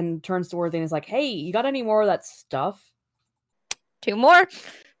says and turns to Worthy and is like, hey, you got any more of that stuff? 2 more.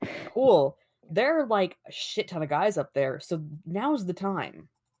 Cool. There are like a shit ton of guys up there, so now's the time.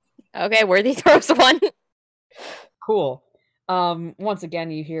 Okay, Worthy throws one. Cool. Once again,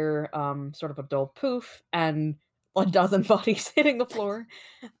 you hear sort of a dull poof and a dozen bodies hitting the floor.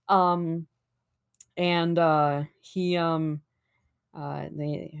 He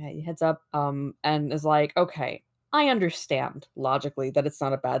heads up and is like, okay, I understand logically that it's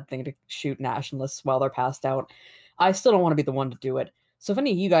not a bad thing to shoot nationalists while they're passed out. I still don't want to be the one to do it. So if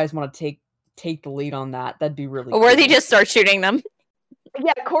any of you guys want to take the lead on that, that'd be really Worthy cool. just starts shooting them.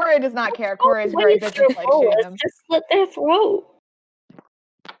 Yeah, Cora does not care. Cora is very business-like shooting them. Just slit their throat.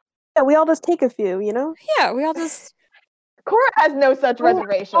 Yeah, we all just take a few, you know? Yeah, we all just. Cora has no such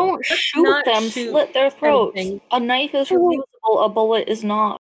reservation. Don't shoot not them, shoot slit their throats. anything. A knife is reusable, a bullet is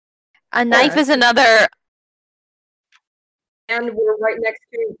not. A knife is another. And we're right next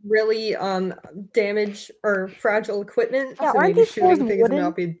to really damaged or fragile equipment, Yeah, so aren't maybe these floors shooting things would wooden?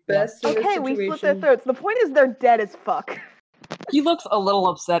 not be best in this Okay, we situation. slit their throats. The point is they're dead as fuck. He looks a little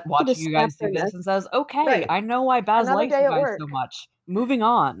upset watching just you guys snap do their this neck. and says, okay, Right. I know why Baz Another likes day you at guys work. so much. Moving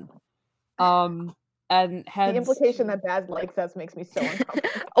on. And heads The implication that Baz likes us makes me so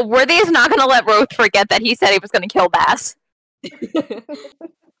uncomfortable. Worthy is not going to let Roth forget that he said he was going to kill Bass.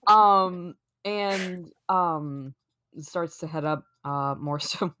 Starts to head up more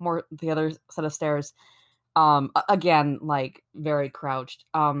the other set of stairs. Again, like very crouched.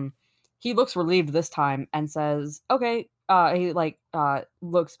 He looks relieved this time and says, okay. He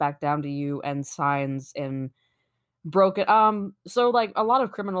looks back down to you and signs in broken. So like a lot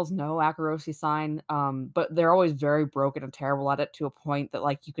of criminals know Akarosi sign, but they're always very broken and terrible at it to a point that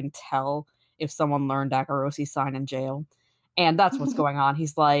like you can tell if someone learned Akarosi sign in jail. And that's what's going on.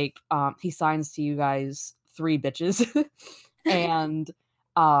 He's like, he signs to you guys 3 bitches and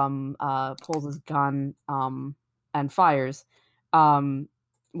pulls his gun and fires. Wait,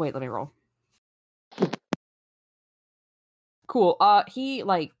 let me roll. Cool. He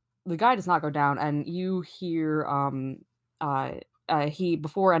like the guy does not go down, and you hear he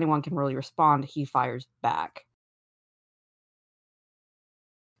before anyone can really respond, he fires back.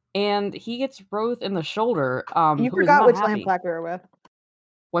 And he gets Roth in the shoulder. You who is forgot not which happy. Lamplack we were with.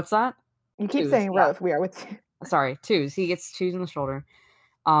 What's that? You keep Twos, saying yeah. Roth. We are with. Sorry, Twos. He gets Twos in the shoulder.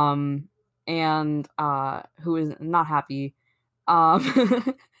 And who is not happy.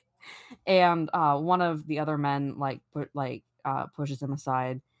 And one of the other men pushes him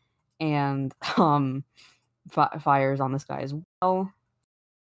aside and fires on this guy as well.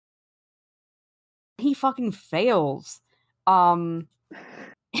 He fucking fails. And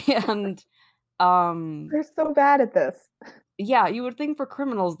They're so bad at this. yeah, you would think for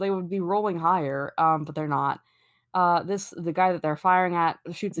criminals they would be rolling higher, but they're not. The guy that they're firing at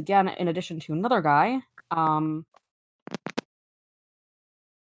shoots again in addition to another guy.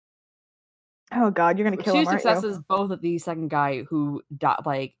 Oh god, you're gonna kill 2 him, aren't successes, you? both of the second guy who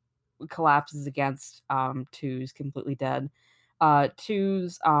collapses against Two's completely dead.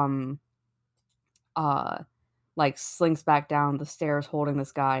 Two's slinks back down the stairs holding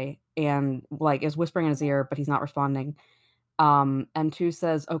this guy and like is whispering in his ear, but he's not responding. And Two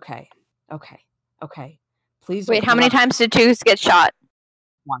says, okay. Please don't Wait, how come many out." times did Twos get shot?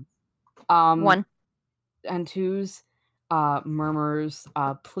 One. 1. And Twos murmurs,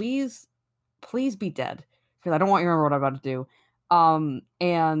 please be dead, because I don't want you to remember what I'm about to do.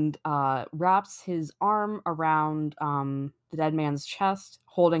 And wraps his arm around the dead man's chest,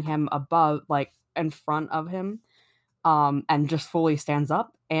 holding him above, like in front of him, and just fully stands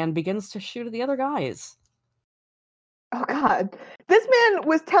up and begins to shoot at the other guys. Oh god. This man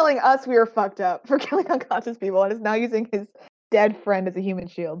was telling us we were fucked up for killing unconscious people and is now using his dead friend as a human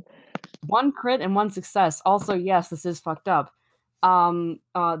shield. 1 crit and 1 success. Also, yes, this is fucked up.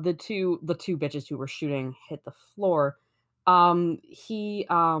 The two bitches who were shooting hit the floor. He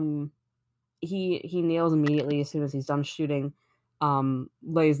kneels immediately as soon as he's done shooting,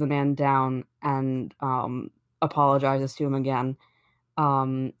 lays the man down and apologizes to him again,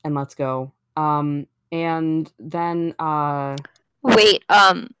 and lets go. And then Wait,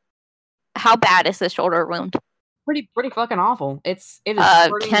 how bad is the shoulder wound? pretty fucking awful. It is pretty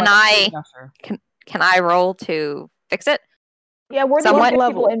Can much I pressure. can I roll to fix it? Yeah, we're the Somewhat people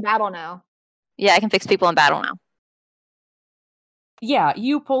level. in battle now. Yeah, I can fix people in battle now. Yeah,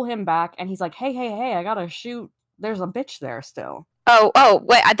 you pull him back, and he's like, hey, I gotta shoot. There's a bitch there still. Oh,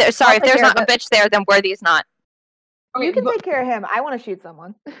 wait. Sorry, if take there's care not a of it. bitch there, then Worthy's not. You can take care of him. I want to shoot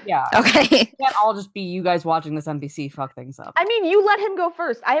someone. Yeah. Okay. It can't all just be you guys watching this NPC fuck things up. I mean, you let him go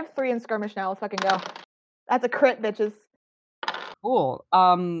first. I have 3 in skirmish now. Let's fucking go. That's a crit, bitches. Cool.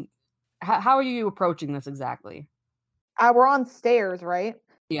 How are you approaching this exactly? We're on stairs, right?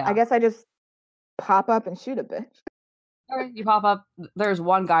 Yeah. I guess I just pop up and shoot a bitch. Alright, you pop up. There's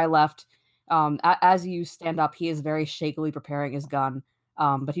one guy left. As you stand up, he is very shakily preparing his gun.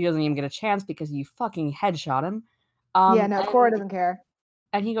 But he doesn't even get a chance because you fucking headshot him. Yeah, no, Cora doesn't care.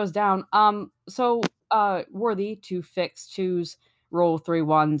 And he goes down. So Worthy, to fix 2s, roll 3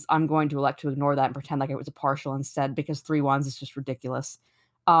 1s. I'm going to elect to ignore that and pretend like it was a partial instead because 3 1s is just ridiculous.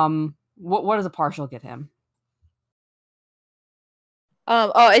 What does a partial get him?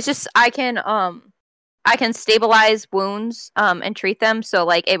 It's just I can stabilize wounds and treat them, so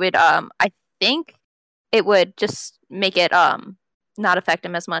like it would I think it would just make it not affect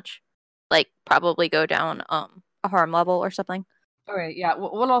him as much. Like probably go down a harm level or something. Okay, yeah.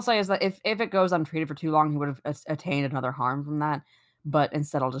 What I'll say is that if it goes untreated for too long, he would have attained another harm from that. But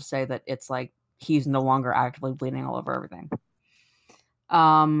instead, I'll just say that it's like he's no longer actively bleeding all over everything.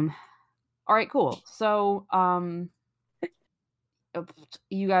 All right, cool. So,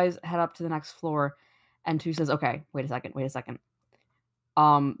 you guys head up to the next floor, and 2 says, "Okay, wait a second.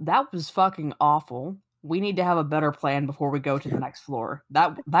 That was fucking awful. We need to have a better plan before we go to the next floor.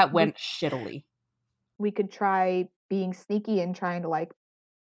 That went shittily." We could try being sneaky and trying to like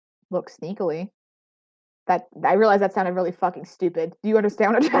look sneakily. That I realize that sounded really fucking stupid. Do you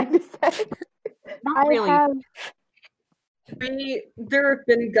understand what I'm trying to say? Not really. There have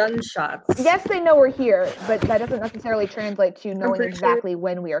been gunshots. Yes, they know we're here, but that doesn't necessarily translate to knowing pretty exactly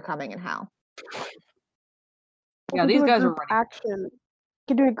when we are coming and how. Yeah, these guys are ready. Action. You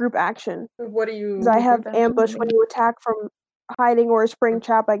can do a group action. What do you? Because I have ambush. When you attack from hiding or a spring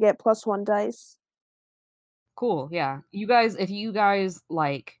trap, I get +1 dice. Cool, yeah. If you guys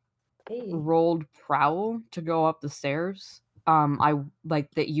like rolled prowl to go up the stairs, I like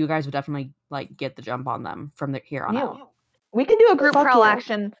that you guys would definitely like get the jump on them from here on out. We can do a group Fuck prowl yeah.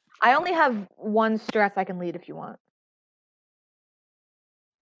 action. I only have 1 stress I can lead if you want.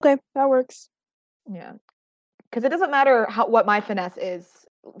 Okay, that works. Yeah. Because it doesn't matter what my finesse is.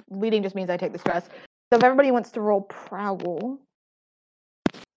 Leading just means I take the stress. So if everybody wants to roll prowl.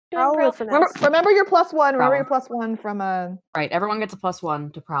 Prowl or finesse? Remember your +1. Remember Prowl. your +1 from Right, everyone gets a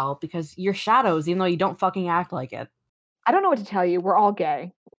 +1 to prowl because you're shadows, even though you don't fucking act like it. I don't know what to tell you. We're all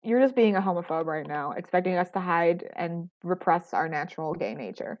gay. You're just being a homophobe right now, expecting us to hide and repress our natural gay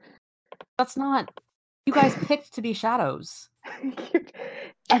nature. That's not. You guys picked to be shadows.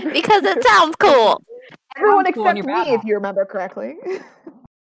 Because it sounds cool. Everyone Sounds cool when except you're bad me, if at you remember correctly.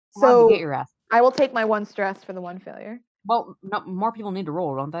 So get your ass. I will take my 1 stress for the 1 failure. Well, no, more people need to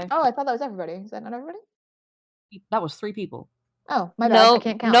roll, don't they? Oh, I thought that was everybody. Is that not everybody? That was 3 people. Oh, my bad. I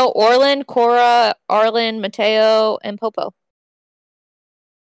can't count. No, Orlin, Cora, Arlen, Mateo, and Popo.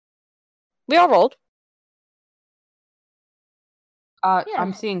 We all rolled. Yeah.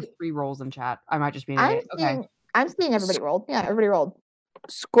 I'm seeing 3 rolls in chat. I might just be an idiot. Okay. I'm seeing everybody rolled. Yeah, everybody rolled.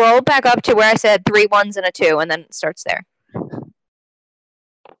 Scroll back up to where I said 3 1s and a 2, and then it starts there.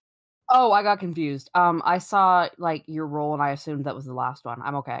 Oh, I got confused. I saw like your roll and I assumed that was the last one.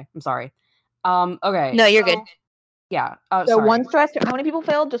 I'm okay. I'm sorry. Okay. No, you're good. Yeah. So sorry. 1 stress. How many people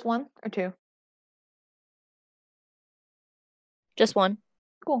failed? Just 1 or 2? Just 1.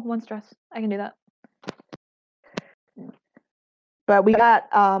 Cool. 1 stress. I can do that. But we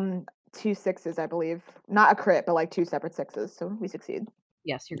got 2 6s, I believe. Not a crit, but like 2 separate 6s. So we succeed.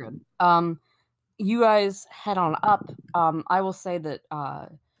 Yes, you're good. You guys head on up. I will say that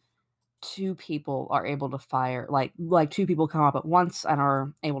 2 people are able to fire. Like 2 people come up at once and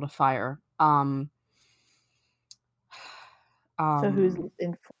are able to fire. So who's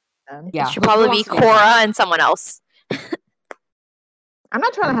in front? Yeah, it should probably be Cora and someone else. I'm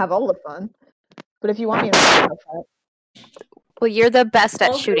not trying to have all the fun, but if you want me to, well, you're the best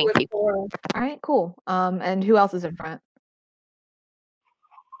at shooting people. All right, cool. And who else is in front?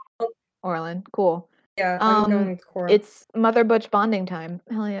 Orlin, cool. Yeah, I'm going with Cora. It's Mother Butch bonding time.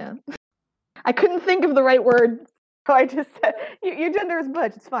 Hell yeah. I couldn't think of the right word, so I just said your gender is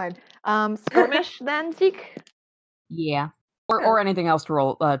Butch. It's fine. Skirmish then, Zeke? Yeah. Or anything else to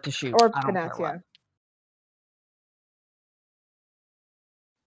roll to shoot. Or I don't finesse, care yeah. what.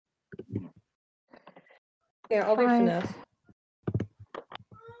 Yeah, I'll be 5. finesse.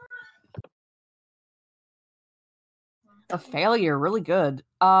 A failure, really good.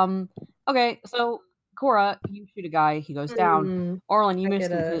 Okay, so Cora, you shoot a guy, he goes down. Orlin, you I miss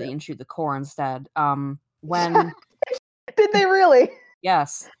get a- completely and shoot the core instead. When Did they really?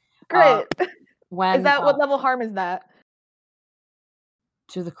 yes, Great. when Is that what level harm is that?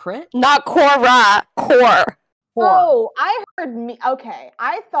 to the crit? Not Cora, core. Oh, I heard me. Okay,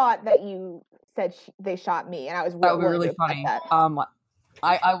 I thought that you said they shot me, and I was That would be willing really to accept funny. that.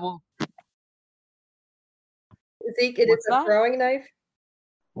 I will. Zeke, it What's is a that? throwing knife.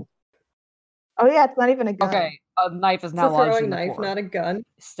 Oh yeah, it's not even a gun. Okay, a knife is It's now a lodged throwing in the knife, core. not a gun.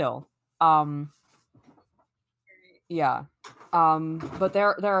 Still, yeah, but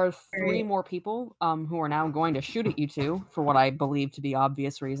there are three Right. more people who are now going to shoot at you two for what I believe to be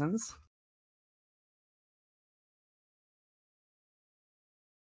obvious reasons.